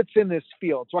Willett's in this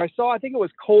field. So I think it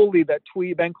was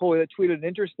Ben Coley that tweeted an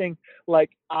interesting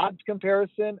odds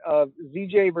comparison of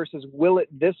ZJ versus Willett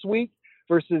this week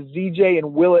versus ZJ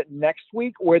and Willett next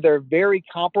week, where they're very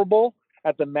comparable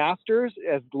at the Masters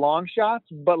as long shots,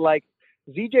 but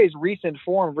ZJ's recent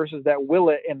form versus that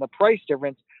Willett and the price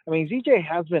difference. I mean, ZJ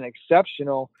has been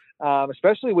exceptional,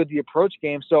 especially with the approach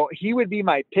game. So he would be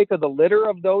my pick of the litter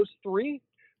of those 3.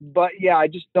 But yeah, I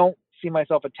just don't see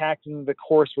myself attacking the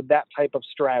course with that type of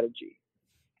strategy.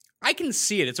 I can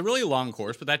see it. It's a really long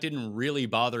course, but that didn't really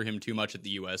bother him too much at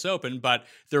the U.S. Open. But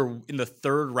they're in the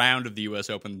 3rd round of the U.S.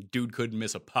 Open. Dude couldn't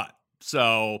miss a putt.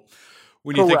 So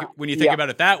when you think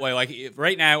about it that way,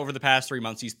 right now over the past 3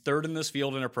 months, he's 3rd in this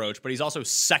field in approach, but he's also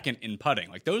 2nd in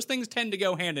putting. Those things tend to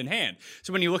go hand in hand.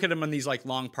 So when you look at him on these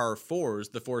long par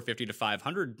 4s, the 450 to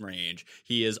 500 range,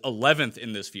 he is 11th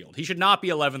in this field. He should not be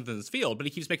 11th in this field, but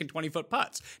he keeps making 20-foot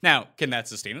putts. Now, can that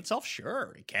sustain itself?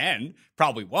 Sure, it can.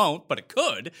 Probably won't, but it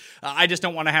could. I just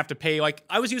don't want to have to pay.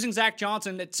 I was using Zach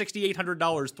Johnson at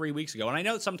 $6,800 3 weeks ago, and I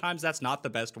know that sometimes that's not the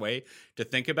best way to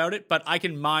think about it, but I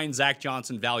can mine Zach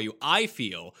Johnson value, I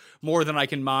feel, more than I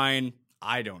can mine,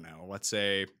 I don't know, let's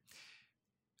say,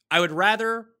 I would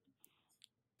rather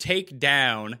take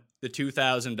down the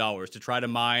 $2,000 to try to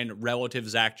mine relative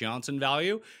Zach Johnson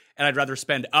value, and I'd rather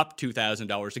spend up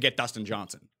 $2,000 to get Dustin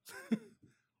Johnson.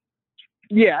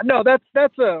 Yeah, no,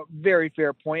 that's a very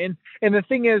fair point. And the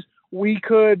thing is, we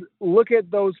could look at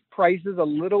those prices a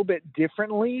little bit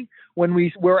differently when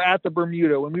we were at the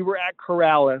Bermuda, when we were at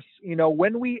Corrales.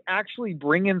 When we actually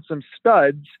bring in some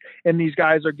studs and these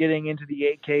guys are getting into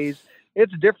the 8Ks,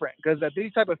 it's different, because at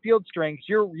these type of field strengths,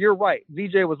 you're right.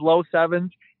 ZJ was low 7s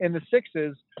in the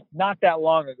 6s not that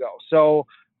long ago. So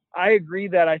I agree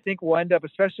that I think we'll end up,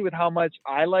 especially with how much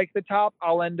I like the top,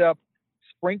 I'll end up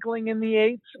sprinkling in the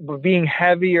 8s, but being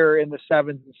heavier in the 7s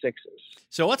and 6s.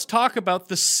 So let's talk about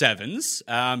the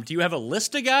 7s. Do you have a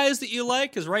list of guys that you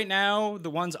like? Because right now, the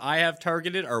ones I have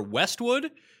targeted are Westwood,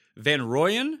 Van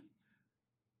Rooyen,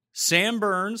 Sam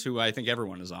Burns, who I think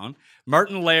everyone is on,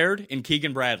 Martin Laird, and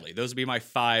Keegan Bradley. Those would be my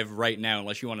 5 right now,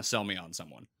 unless you want to sell me on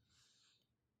someone.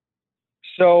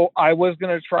 So I was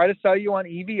going to try to sell you on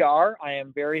EVR. I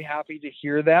am very happy to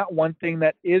hear that. One thing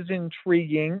that is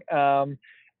intriguing,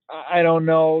 I don't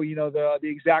know, the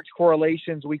exact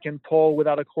correlations we can pull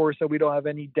without a course that we don't have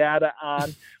any data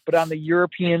on. But on the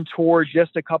European Tour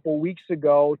just a couple weeks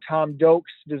ago, Tom Doakes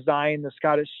designed the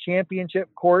Scottish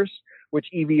Championship course, which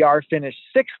EVR finished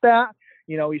 6th at.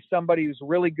 He's somebody who's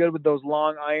really good with those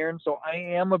long irons. So I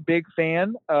am a big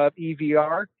fan of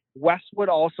EVR. Westwood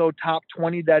also top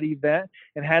 20 that event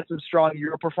and had some strong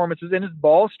Euro performances, and his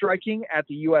ball striking at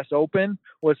the U.S. Open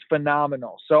was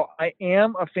phenomenal. So I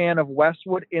am a fan of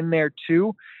Westwood in there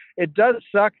too. It does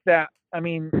suck that,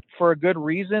 for a good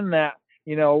reason, that,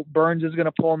 Burns is going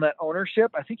to pull in that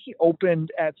ownership. I think he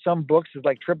opened at some books as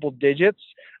triple digits,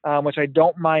 which I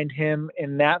don't mind him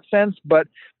in that sense, but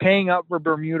paying up for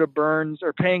Bermuda Burns,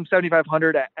 or paying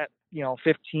 $7,500 at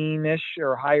 15-ish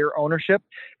or higher ownership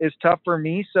is tough for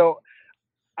me. So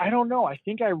I don't know. I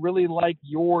think I really like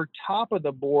your top of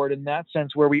the board in that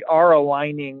sense, where we are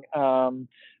aligning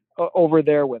over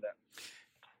there with it.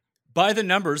 By the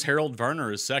numbers, Harold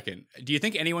Varner is second. Do you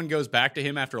think anyone goes back to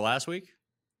him after last week?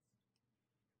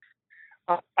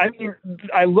 I mean,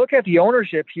 I look at the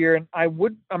ownership here, and I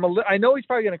know he's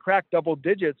probably going to crack double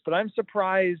digits, but I'm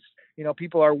surprised,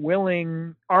 people aren't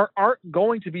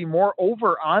going to be more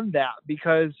over on that,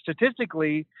 because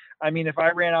statistically, I mean, if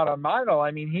I ran out a model,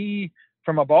 I mean,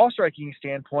 from a ball striking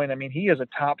standpoint, I mean, he is a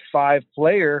top 5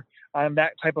 player on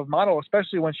that type of model,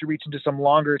 especially once you reach into some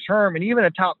longer term, and even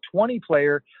a top 20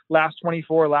 player last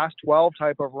 24, last 12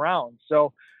 type of rounds.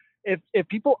 So if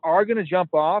people are going to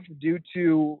jump off due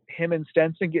to him and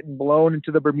Stenson getting blown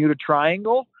into the Bermuda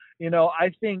Triangle,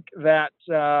 I think that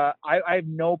I have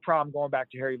no problem going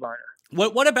back to Harry Varner.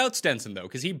 What about Stenson, though?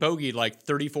 Because he bogeyed like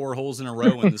 34 holes in a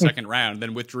row in the second round,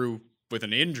 then withdrew with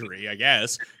an injury, I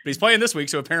guess. But he's playing this week,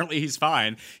 so apparently he's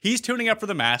fine. He's tuning up for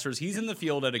the Masters. He's in the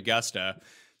field at Augusta.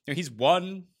 He's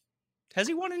won. Has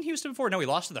he won in Houston before? No, he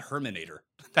lost to the Herminator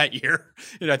that year.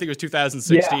 I think it was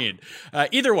 2016. Yeah.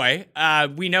 Either way,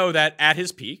 we know that at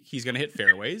his peak, he's going to hit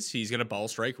fairways. He's going to ball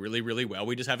strike really, really well.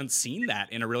 We just haven't seen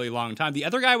that in a really long time. The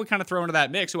other guy we kind of throw into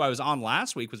that mix, who I was on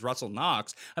last week, was Russell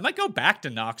Knox. I might go back to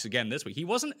Knox again this week. He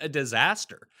wasn't a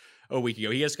disaster a week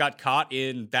ago. He just got caught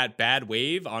in that bad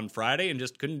wave on Friday and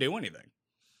just couldn't do anything.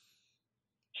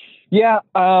 Yeah,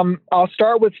 I'll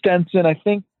start with Stenson. I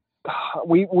think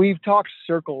we've talked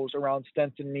circles around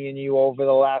Stenson, me and you, over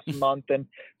the last month, and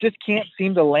just can't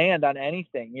seem to land on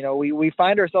anything. We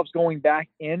find ourselves going back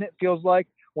in, it feels like,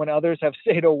 when others have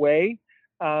stayed away.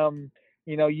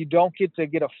 You don't get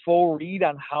a full read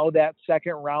on how that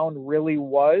second round really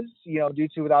was, due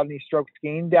to without any strokes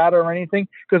gained data or anything.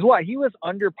 Because he was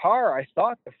under par, I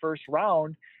thought, the first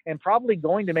round, and probably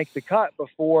going to make the cut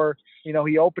before,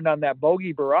 he opened on that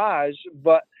bogey barrage.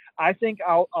 But I think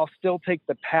I'll still take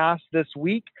the pass this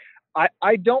week.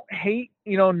 I don't hate,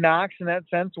 Knox in that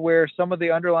sense, where some of the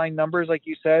underlying numbers, like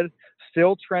you said,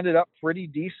 still trended up pretty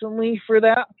decently for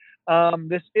that.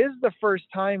 This is the first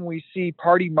time we see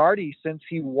Party Marty since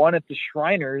he won at the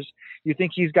Shriners. You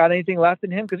think he's got anything left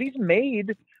in him? Because he's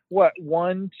made,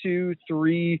 1, 2,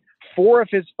 3, 4 of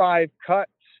his 5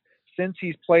 cuts since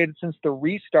he's played since the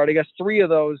restart. I guess 3 of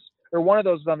those, or one of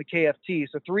those was on the KFT.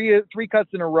 So three cuts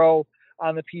in a row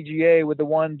on the PGA, with the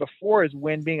one before his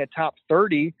win being a top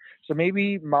 30. So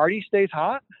maybe Marty stays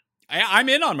hot. I'm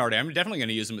in on Marty. I'm definitely going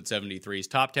to use him at 73. He's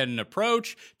top 10 in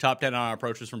approach, top 10 on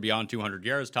approaches from beyond 200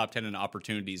 yards, top 10 in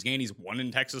opportunities gained. He's won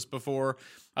in Texas before.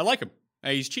 I like him.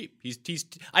 He's cheap. He's.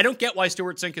 I don't get why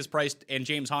Stuart Sink is priced and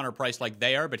James Hahn are priced like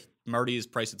they are, but Marty is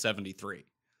priced at 73.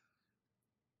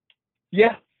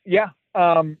 Yeah.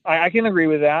 I can agree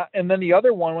with that. And then the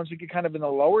other one, once we get kind of in the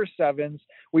lower sevens,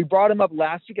 we brought him up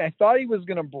last week. I thought he was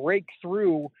going to break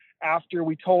through after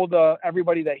we told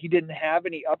everybody that he didn't have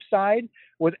any upside.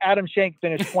 With Adam Schenk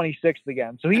finished 26th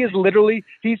again. So he's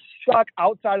stuck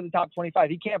outside of the top 25.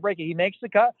 He can't break it. He makes the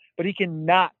cut, but he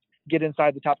cannot get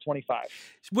inside the top 25.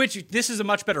 Which, this is a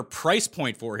much better price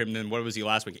point for him than what was he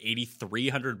last week?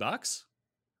 $8,300?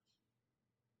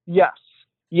 Yes.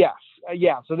 Yeah.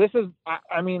 So this is,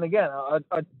 I mean, again,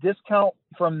 a discount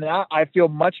from that. I feel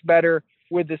much better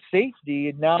with the safety.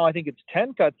 And now I think it's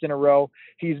 10 cuts in a row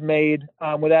he's made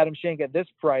with Adam Schenk at this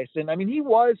price. And I mean, he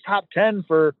was top 10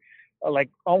 for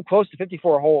close to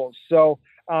 54 holes. So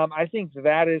I think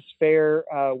that is fair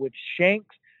with Schenk.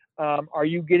 Are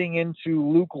you getting into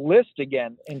Luke List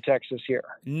again in Texas here?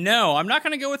 No, I'm not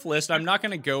going to go with List. I'm not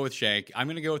going to go with Schenk. I'm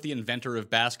going to go with the inventor of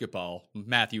basketball,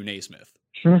 Matthew Naismith.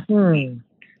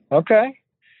 Okay.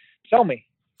 Tell me.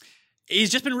 He's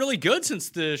just been really good since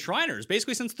the Shriners,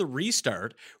 basically since the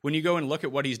restart. When you go and look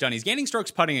at what he's done, he's gaining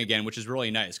strokes putting again, which is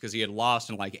really nice because he had lost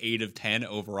in 8 of 10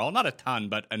 overall. Not a ton,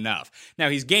 but enough. Now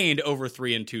he's gained over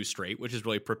 3 and 2 straight, which has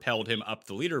really propelled him up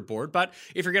the leaderboard. But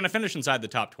if you're going to finish inside the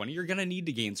top 20, you're going to need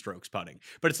to gain strokes putting.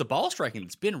 But it's the ball striking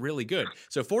that's been really good.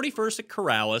 So 41st at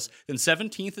Corrales, then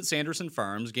 17th at Sanderson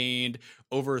Farms, gained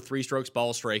over 3 strokes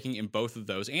ball striking in both of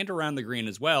those and around the green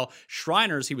as well.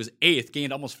 Shriners, he was 8th,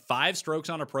 gained almost 5 strokes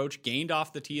on approach, gained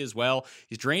off the tee as well.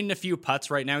 He's draining a few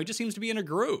putts right now. He just seems to be in a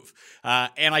groove.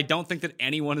 And I don't think that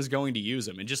anyone is going to use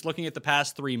him. And just looking at the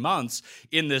past 3 months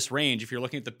in this range, if you're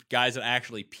looking at the guys that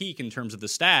actually peak in terms of the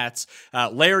stats,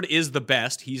 Laird is the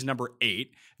best. He's number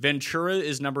 8. Ventura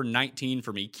is number 19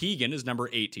 for me. Keegan is number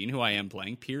 18, who I am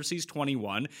playing. Piercy's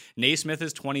 21. Naismith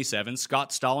is 27.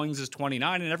 Scott Stallings is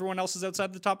 29. And everyone else is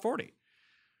outside the top 40.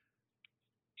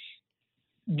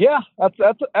 Yeah,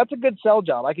 that's a good sell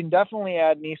job. I can definitely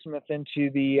add Neesmith into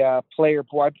the player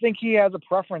pool. I think he has a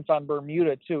preference on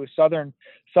Bermuda too, Southern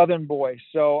boy.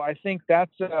 So I think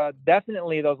that's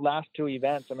definitely those last two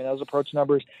events. I mean, those approach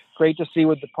numbers, great to see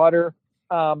with the putter.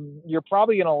 You're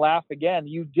probably going to laugh again.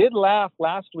 You did laugh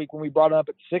last week when we brought him up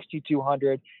at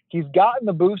 6,200. He's gotten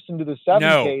the boost into the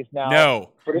 7Ks now.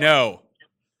 No.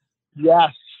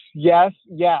 Yes.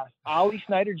 Ollie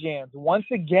Schneider-Jans, once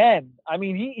again. I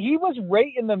mean, he was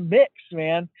right in the mix,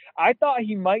 man. I thought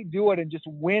he might do it and just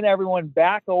win everyone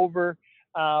back over.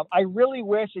 I really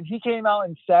wish, and he came out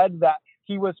and said that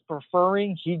he was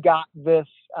preferring he got this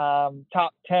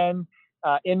top 10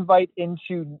 invite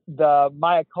into the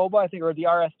Mayakoba, I think, or the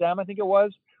RSM, I think it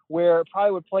was, where it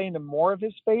probably would play into more of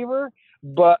his favor.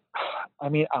 But, I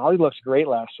mean, Ollie looks great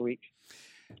last week.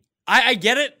 I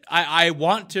get it.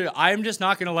 I'm just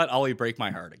not going to let Ollie break my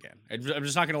heart again. I'm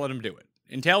just not going to let him do it.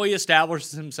 Until he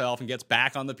establishes himself and gets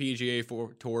back on the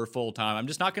PGA Tour full time, I'm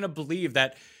just not going to believe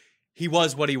that he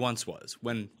was what he once was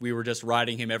when we were just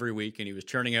riding him every week and he was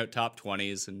churning out top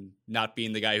 20s and not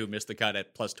being the guy who missed the cut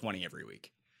at plus 20 every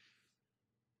week.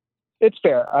 It's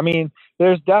fair. I mean,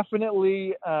 there's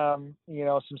definitely, some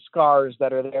scars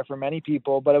that are there for many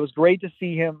people, but it was great to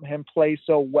see him play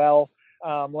so well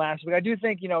last week. I do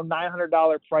think,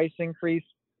 $900 price increase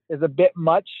is a bit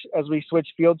much as we switch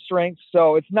field strengths.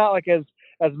 So it's not like as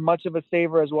much of a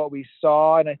saver as what we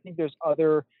saw. And I think there's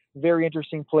other very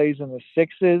interesting plays in the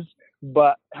sixes,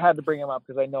 but had to bring him up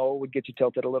because I know it would get you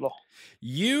tilted a little.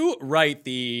 You write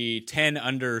the 10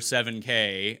 under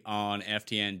 7K on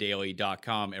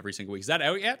ftndaily.com every single week. Is that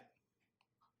out yet?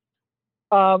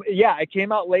 Yeah, it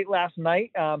came out late last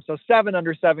night. So 7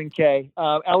 under 7K.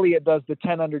 Elliot does the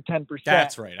 10 under 10%.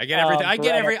 That's right. I get everything. I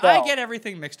get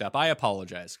everything mixed up. I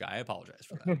apologize, Sky. I apologize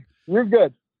for that. You're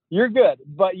good.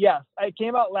 But yes, it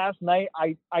came out last night.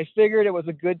 I figured it was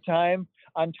a good time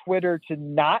on Twitter to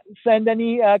not send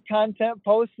any content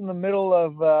posts in the middle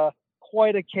of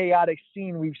quite a chaotic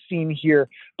scene we've seen here.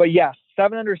 But yes,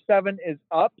 7 under 7 is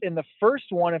up. In the first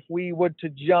one, if we would to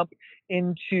jump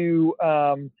into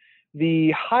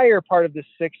the higher part of the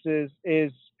sixes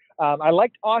is I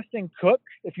liked Austin Cook.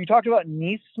 If you talked about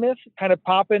Neesmith kind of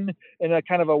popping in a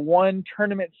kind of a one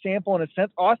tournament sample in a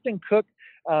sense, Austin Cook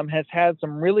has had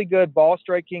some really good ball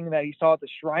striking that he saw at the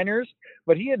Shriners,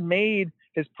 but he had made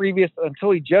his previous,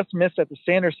 until he just missed at the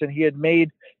Sanderson, he had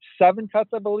made 7 cuts,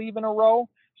 I believe, in a row.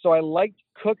 So I liked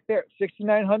Cook there at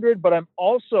 6,900, but I'm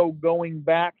also going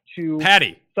back to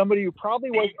Patty, somebody who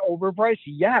probably was overpriced.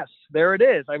 Yes, there it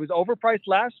is. I was overpriced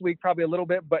last week, probably a little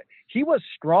bit, but he was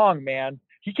strong, man.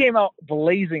 He came out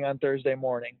blazing on Thursday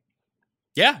morning.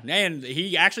 Yeah, and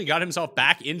he actually got himself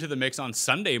back into the mix on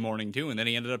Sunday morning too, and then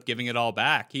he ended up giving it all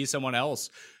back. He's someone else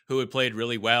who had played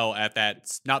really well at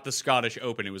that, not the Scottish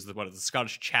Open, it was the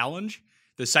Scottish Challenge,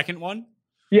 the second one?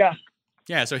 Yeah.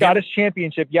 Yeah, so Scottish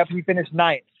Championship. Yep, he finished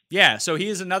 9th. Yeah, so he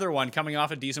is another one coming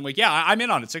off a decent week. Yeah, I'm in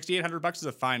on it. $6,800 is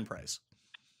a fine price.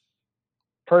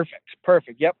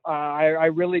 Perfect. Yep. I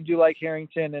really do like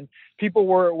Harrington, and people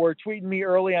were tweeting me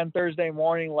early on Thursday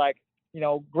morning, like,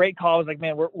 great call. I was like,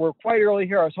 man, we're quite early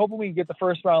here. I was hoping we could get the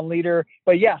first round leader,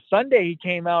 but yeah, Sunday he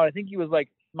came out. I think he was like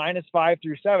 -5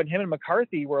 through 7. Him and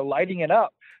McCarthy were lighting it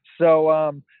up.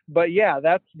 So, but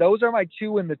yeah, those are my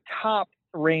two in the top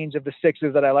range of the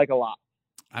sixes that I like a lot.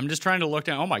 I'm just trying to look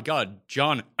down. Oh my God,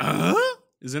 John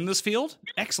is in this field.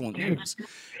 Excellent news.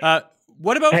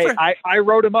 What about? Hey, I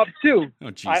wrote him up too.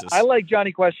 Oh Jesus! I like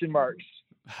Johnny question marks.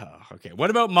 Oh, okay. What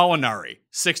about Molinari?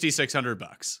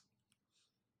 $6,600.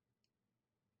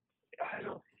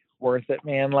 Worth it,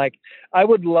 man. Like, I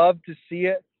would love to see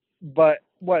it, but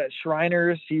at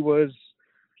Shriners he was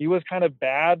kind of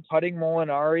bad putting.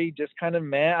 Molinari just kind of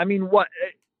meh. I mean,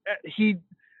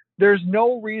 there's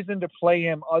no reason to play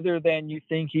him other than you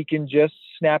think he can just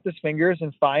snap his fingers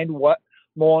and find what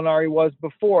Molinari was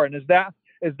before. And is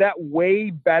that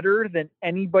way better than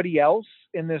anybody else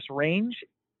in this range?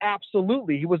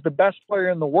 Absolutely. He was the best player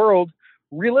in the world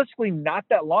realistically not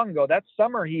that long ago. That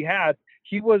summer he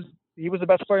was the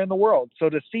best player in the world. So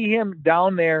to see him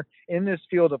down there in this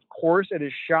field, of course, it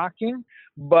is shocking,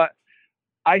 but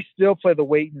I still play the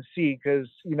wait and see because,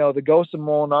 the ghost of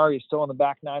Molinari is still on the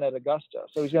back 9 at Augusta.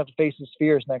 So he's going to have to face his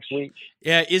fears next week.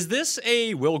 Yeah. Is this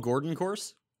a Will Gordon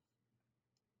course?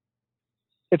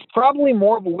 It's probably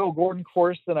more of a Will Gordon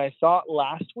course than I thought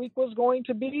last week was going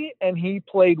to be, and he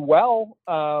played well.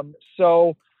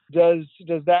 So does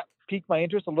that pique my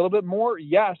interest a little bit more?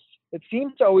 Yes. It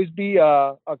seems to always be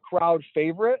a crowd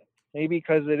favorite, maybe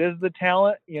because it is the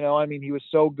talent. He was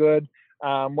so good.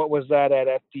 What was that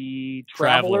at the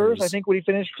Travelers? I think when he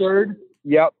finished 3rd.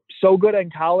 Yep. So good in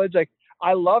college. Like,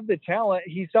 I love the talent.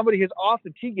 He's somebody who's off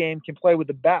the tee game can play with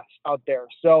the best out there.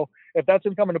 So if that's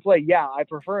him coming to play, yeah, I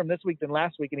prefer him this week than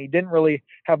last week. And he didn't really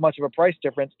have much of a price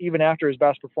difference, even after his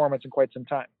best performance in quite some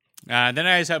time. Then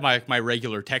I just have my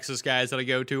regular Texas guys that I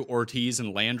go to, Ortiz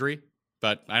and Landry.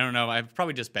 But I don't know. I've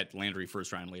probably just bet Landry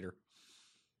first round leader.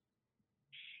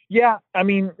 Yeah, I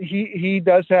mean, he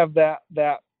does have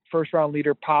that first round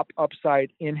leader pop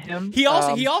upside in him. He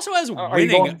also has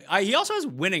winning. He also has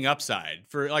winning upside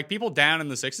for like people down in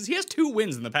the sixes. He has 2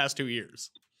 wins in the past 2 years.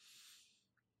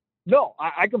 No,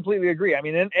 I completely agree. I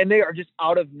mean, and they are just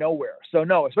out of nowhere. So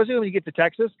no, especially when you get to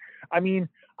Texas. I mean,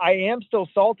 I am still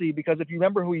salty because if you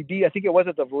remember who he beat, I think it was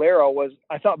at the Valero.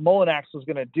 I thought Molinex was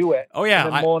going to do it. Oh yeah,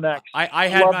 Molinex. I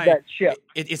had that chip.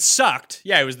 It sucked.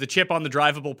 Yeah, it was the chip on the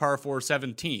drivable par 4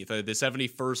 17th, the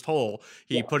 71st hole.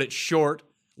 He put it short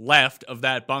left of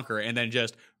that bunker and then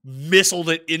just missiled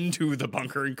it into the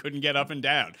bunker and couldn't get up and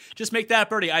down. Just make that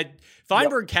birdie.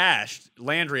 Feinberg cashed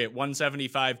Landry at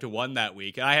 175-1 that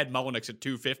week, and I had Mullinix at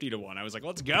 250-1. I was like,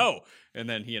 let's go. And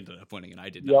then he ended up winning, and I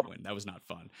did not win. That was not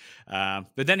fun.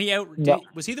 But then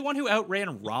was he the one who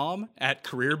outran Rahm at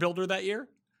Career Builder that year?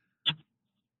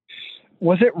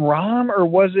 Was it Rahm or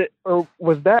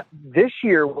was that this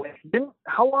year?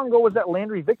 How long ago was that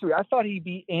Landry victory? I thought he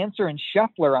beat Answer and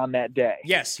Scheffler on that day.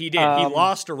 Yes, he did. He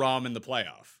lost to Rahm in the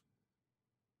playoff.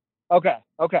 Okay.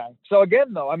 So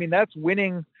again, though, I mean, that's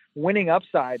winning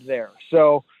upside there.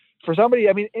 So for somebody,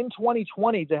 I mean, in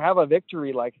 2020 to have a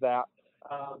victory like that,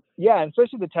 and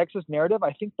especially the Texas narrative,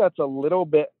 I think that's a little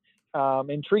bit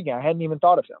intriguing. I hadn't even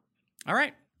thought of him. All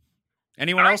right.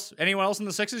 Anyone else? Anyone else in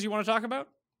the sixes you want to talk about?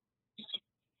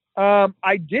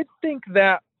 I did think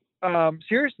that,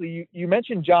 seriously, you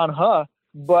mentioned John Huh,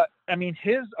 but I mean,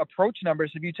 his approach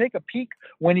numbers, if you take a peek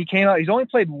when he came out, he's only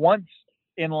played once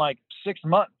in like 6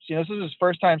 months. You know, this is his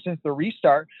first time since the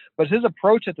restart, but his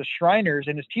approach at the Shriners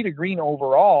and his tee to green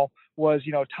overall was,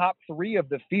 top 3 of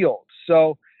the field.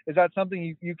 So is that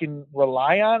something you can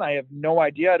rely on? I have no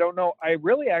idea. I don't know. I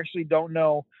really actually don't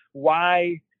know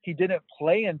why he didn't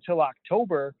play until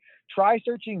October. Try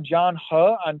searching John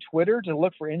Huh on Twitter to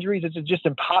look for injuries. It's just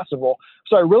impossible.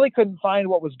 So I really couldn't find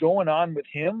what was going on with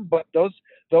him, but those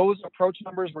approach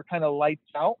numbers were kind of lights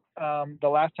out the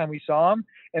last time we saw him.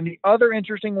 And the other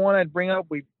interesting one I'd bring up,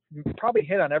 we probably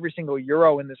hit on every single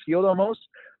Euro in this field almost,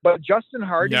 but Justin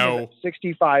Hardy is at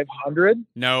 6,500.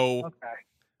 No.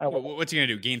 Okay. What's he going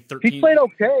to do? Gain 13? He played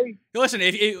okay. Listen,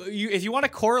 if you want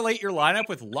to correlate your lineup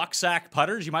with Luxac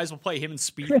putters, you might as well play him and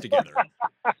Spieth together.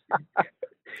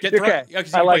 You can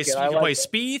play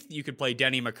Spieth, you could play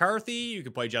Denny McCarthy, you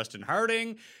could play Justin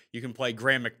Harding, you can play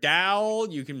Graham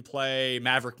McDowell, you can play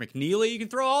Maverick McNeely, you can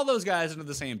throw all those guys into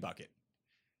the same bucket.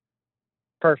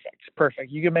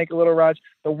 Perfect. You can make a little Raj.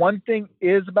 The one thing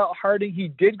is about Harding, he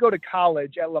did go to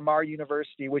college at Lamar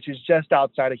University, which is just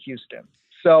outside of Houston.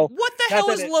 So what the hell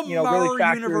is Lamar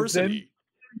really University?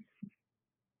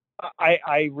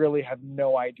 I really have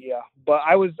no idea, but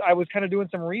I was kind of doing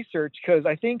some research because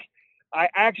I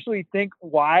actually think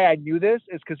why I knew this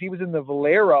is because he was in the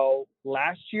Valero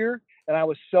last year, and I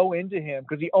was so into him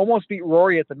because he almost beat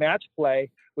Rory at the match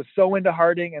play, was so into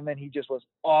Harding, and then he just was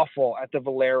awful at the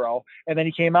Valero. And then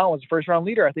he came out and was the first-round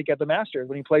leader, I think, at the Masters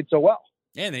when he played so well.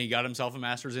 Yeah, and then he got himself a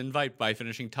Masters invite by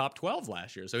finishing top 12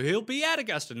 last year. So he'll be at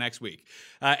Augusta next week.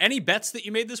 Any bets that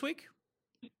you made this week?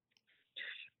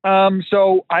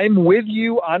 So I'm with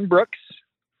you on Brooks.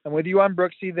 I'm with you on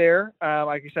Brooksy there.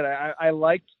 Like I said, I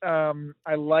liked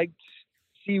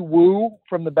Si Woo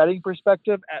from the betting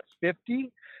perspective at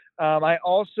 50. I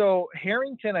also,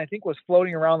 Harrington, I think, was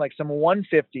floating around like some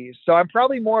 150s. So I'm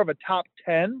probably more of a top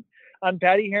 10 on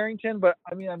Patty Harrington, but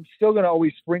I mean, I'm still going to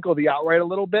always sprinkle the outright a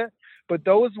little bit. But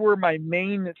those were my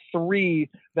main 3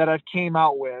 that I came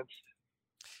out with.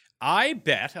 I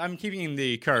bet I'm keeping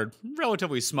the card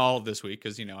relatively small this week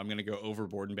because, I'm going to go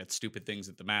overboard and bet stupid things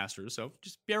at the Masters. So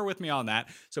just bear with me on that.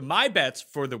 So my bets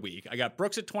for the week, I got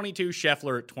Brooks at 22,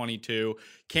 Scheffler at 22,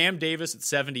 Cam Davis at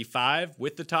 75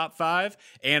 with the top 5,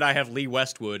 and I have Lee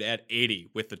Westwood at 80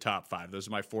 with the top 5. Those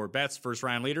are my 4 bets. First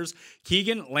round leaders,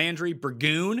 Keegan, Landry,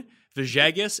 Burgoon,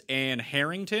 Villegas, and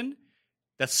Harrington.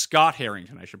 That's Scott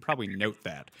Harrington. I should probably note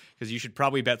that because you should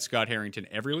probably bet Scott Harrington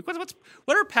every week.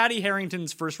 What are Patty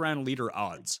Harrington's first round leader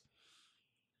odds?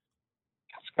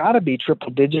 It's got to be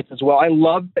triple digits as well. I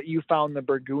love that you found the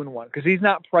Burgoon one because he's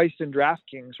not priced in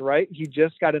DraftKings, right? He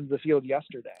just got into the field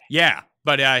yesterday. Yeah,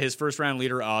 but his first round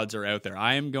leader odds are out there.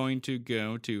 I am going to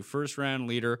go to first round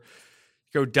leader,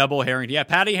 go double Harrington. Yeah,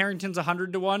 Patty Harrington's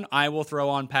 100-1. I will throw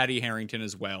on Patty Harrington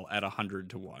as well at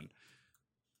 100-1.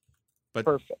 But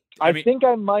perfect. I think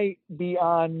I might be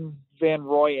on Van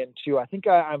Rooyen too. I think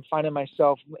I'm finding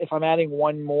myself, if I'm adding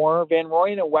one more, Van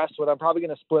Rooyen and Westwood, I'm probably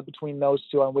going to split between those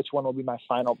two on which one will be my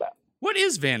final bet. What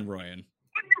is Van Rooyen?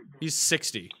 He's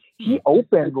 60. He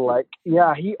opened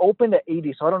he opened at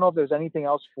 80. So I don't know if there's anything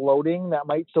else floating that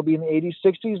might still be in the 80s,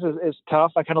 60s is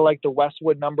tough. I kind of like the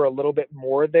Westwood number a little bit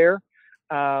more there.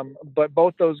 But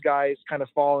both those guys kind of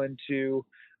fall into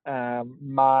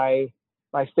my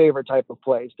favorite type of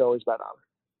plays to always bet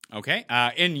on. Okay.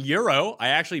 In Euro, I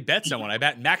actually bet someone. I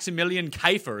bet Maximilian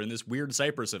Kiefer in this weird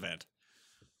Cyprus event.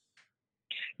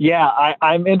 Yeah,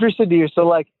 I'm interested to hear. So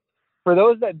like, for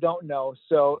those that don't know,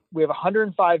 so we have a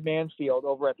 105-man field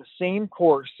over at the same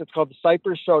course. It's called the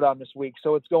Cyprus Showdown this week.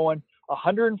 So it's going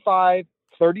 105,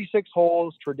 36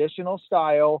 holes, traditional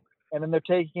style, and then they're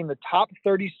taking the top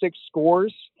 36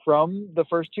 scores from the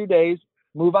first 2 days,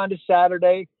 move on to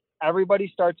Saturday. Everybody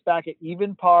starts back at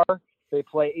even par. They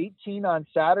play 18 on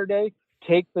Saturday,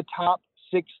 take the top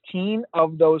 16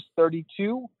 of those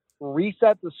 32,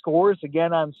 reset the scores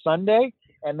again on Sunday,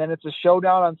 and then it's a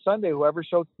showdown on Sunday. Whoever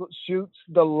shoots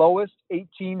the lowest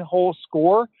 18-hole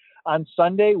score on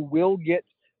Sunday will get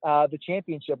the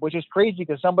championship, which is crazy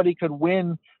because somebody could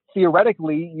win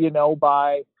theoretically,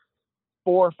 by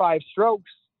 4 or 5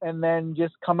 strokes and then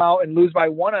just come out and lose by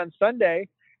 1 on Sunday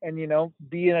and,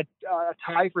 be in a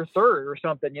tie for third or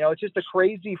something. It's just a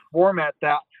crazy format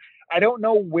that I don't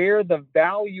know where the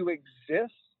value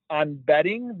exists on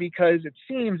betting, because it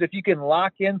seems if you can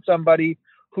lock in somebody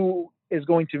who is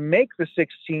going to make the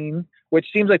 16, which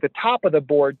seems like the top of the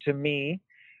board to me,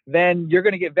 then you're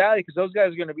going to get value because those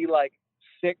guys are going to be like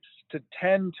 6 to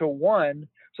 10 to 1.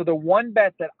 So the one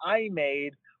bet that I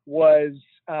made was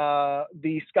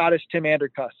the Scottish Tim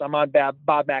Andercuss. I'm on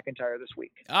Bob McIntyre this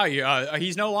week. Oh, yeah.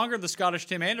 He's no longer the Scottish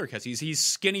Tim Andercuss. He's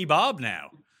skinny Bob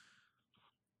now.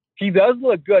 He does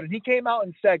look good. And he came out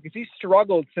and said, because he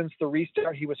struggled since the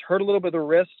restart, he was hurt a little bit of the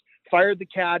wrist, fired the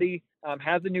caddy,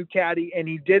 has a new caddy. And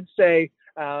he did say,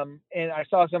 and I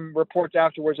saw some reports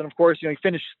afterwards, and of course, he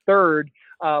finished third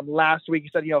last week. He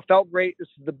said, felt great. This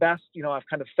is the best, I've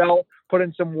kind of felt, put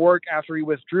in some work after he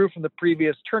withdrew from the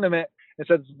previous tournament. And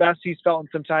said it's the best he's felt in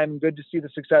some time. Good to see the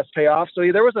success pay off. So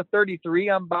there was a 33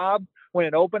 on Bob when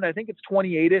it opened. I think it's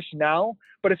 28-ish now.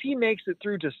 But if he makes it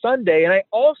through to Sunday, and I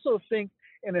also think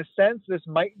in a sense, this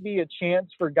might be a chance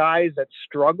for guys that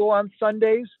struggle on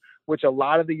Sundays, which a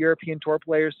lot of the European Tour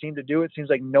players seem to do. It seems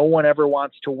like no one ever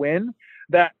wants to win,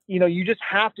 that, you just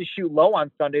have to shoot low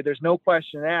on Sunday. There's no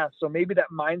question asked. So maybe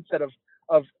that mindset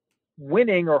of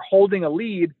winning or holding a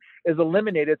lead is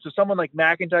eliminated. So someone like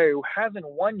McIntyre, who hasn't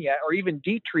won yet, or even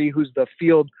Dietrich, who's the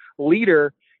field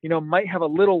leader, might have a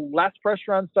little less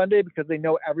pressure on Sunday because they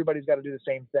know everybody's got to do the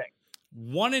same thing.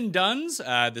 One and dones,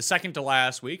 the second to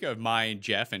last week of my,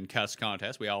 Jeff, and Cuss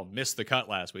contest. We all missed the cut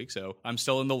last week, so I'm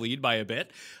still in the lead by a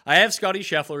bit. I have Scotty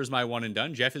Scheffler as my one and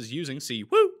done. Jeff is using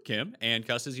Kim, and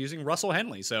Cuss is using Russell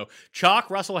Henley. So chalk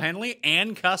Russell Henley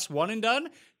and Cuss one and done.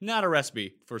 Not a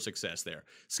recipe for success there.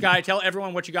 Sky, tell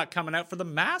everyone what you got coming out for the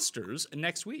Masters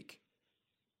next week.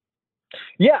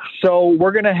 Yeah, so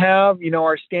we're going to have,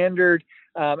 our standard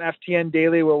FTN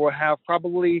Daily, where we'll have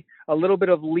probably a little bit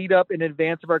of lead up in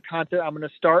advance of our content. I'm going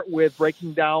to start with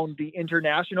breaking down the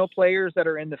international players that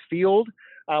are in the field.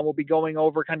 We'll be going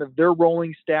over kind of their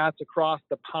rolling stats across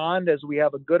the pond, as we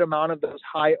have a good amount of those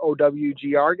high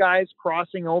OWGR guys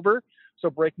crossing over. So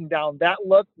breaking down that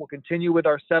look, we'll continue with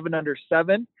our 7 under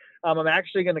 7. I'm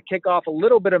actually going to kick off a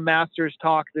little bit of Masters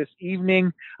talk this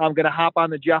evening. I'm going to hop on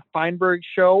the Jeff Feinberg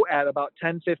show at about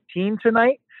 10:15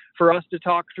 tonight for us to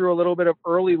talk through a little bit of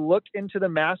early look into the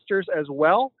Masters as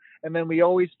well. And then we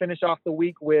always finish off the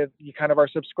week with kind of our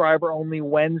subscriber-only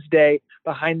Wednesday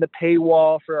behind the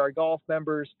paywall for our golf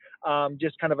members.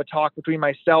 Just kind of a talk between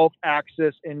myself,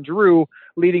 Axis, and Drew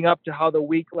leading up to how the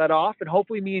week led off. And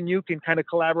hopefully me and you can kind of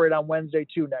collaborate on Wednesday,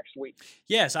 too, next week.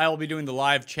 Yes, I will be doing the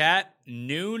live chat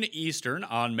noon Eastern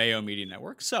on Mayo Media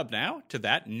Network. Sub now to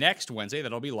that next Wednesday.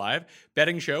 That'll be live.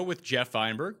 Betting show with Jeff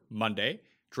Feinberg, Monday.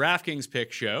 DraftKings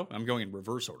pick show. I'm going in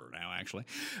reverse order now, actually.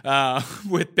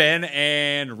 With Ben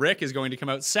and Rick is going to come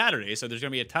out Saturday. So there's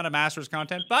going to be a ton of Masters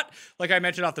content. But like I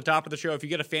mentioned off the top of the show, if you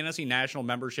get a Fantasy National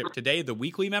membership today, the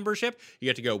weekly membership, you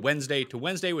get to go Wednesday to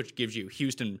Wednesday, which gives you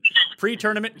Houston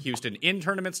pre-tournament, Houston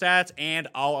in-tournament stats, and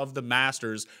all of the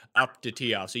Masters up to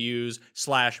tee off. So use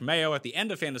 /Mayo at the end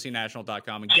of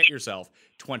fantasynational.com and get yourself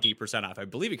 20% off. I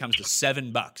believe it comes to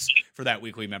 $7 for that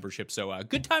weekly membership. So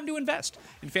good time to invest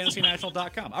in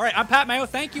fantasynational.com. All right, I'm Pat Mayo.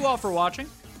 Thank you all for watching.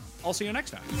 I'll see you next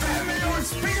time. Pat Mayo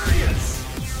Experience!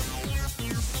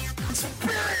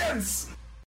 Experience!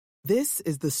 This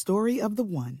is the story of the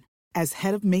one. As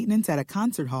head of maintenance at a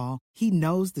concert hall, he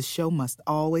knows the show must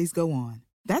always go on.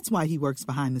 That's why he works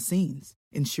behind the scenes,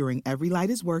 ensuring every light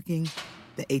is working,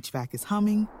 the HVAC is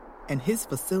humming, and his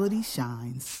facility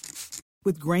shines.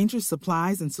 With Grainger's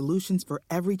supplies and solutions for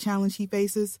every challenge he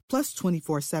faces, plus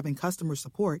 24/7 customer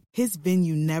support, his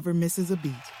venue never misses a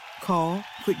beat. Call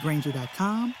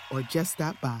quickgrainger.com or just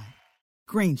stop by.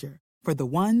 Grainger, for the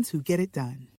ones who get it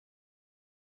done.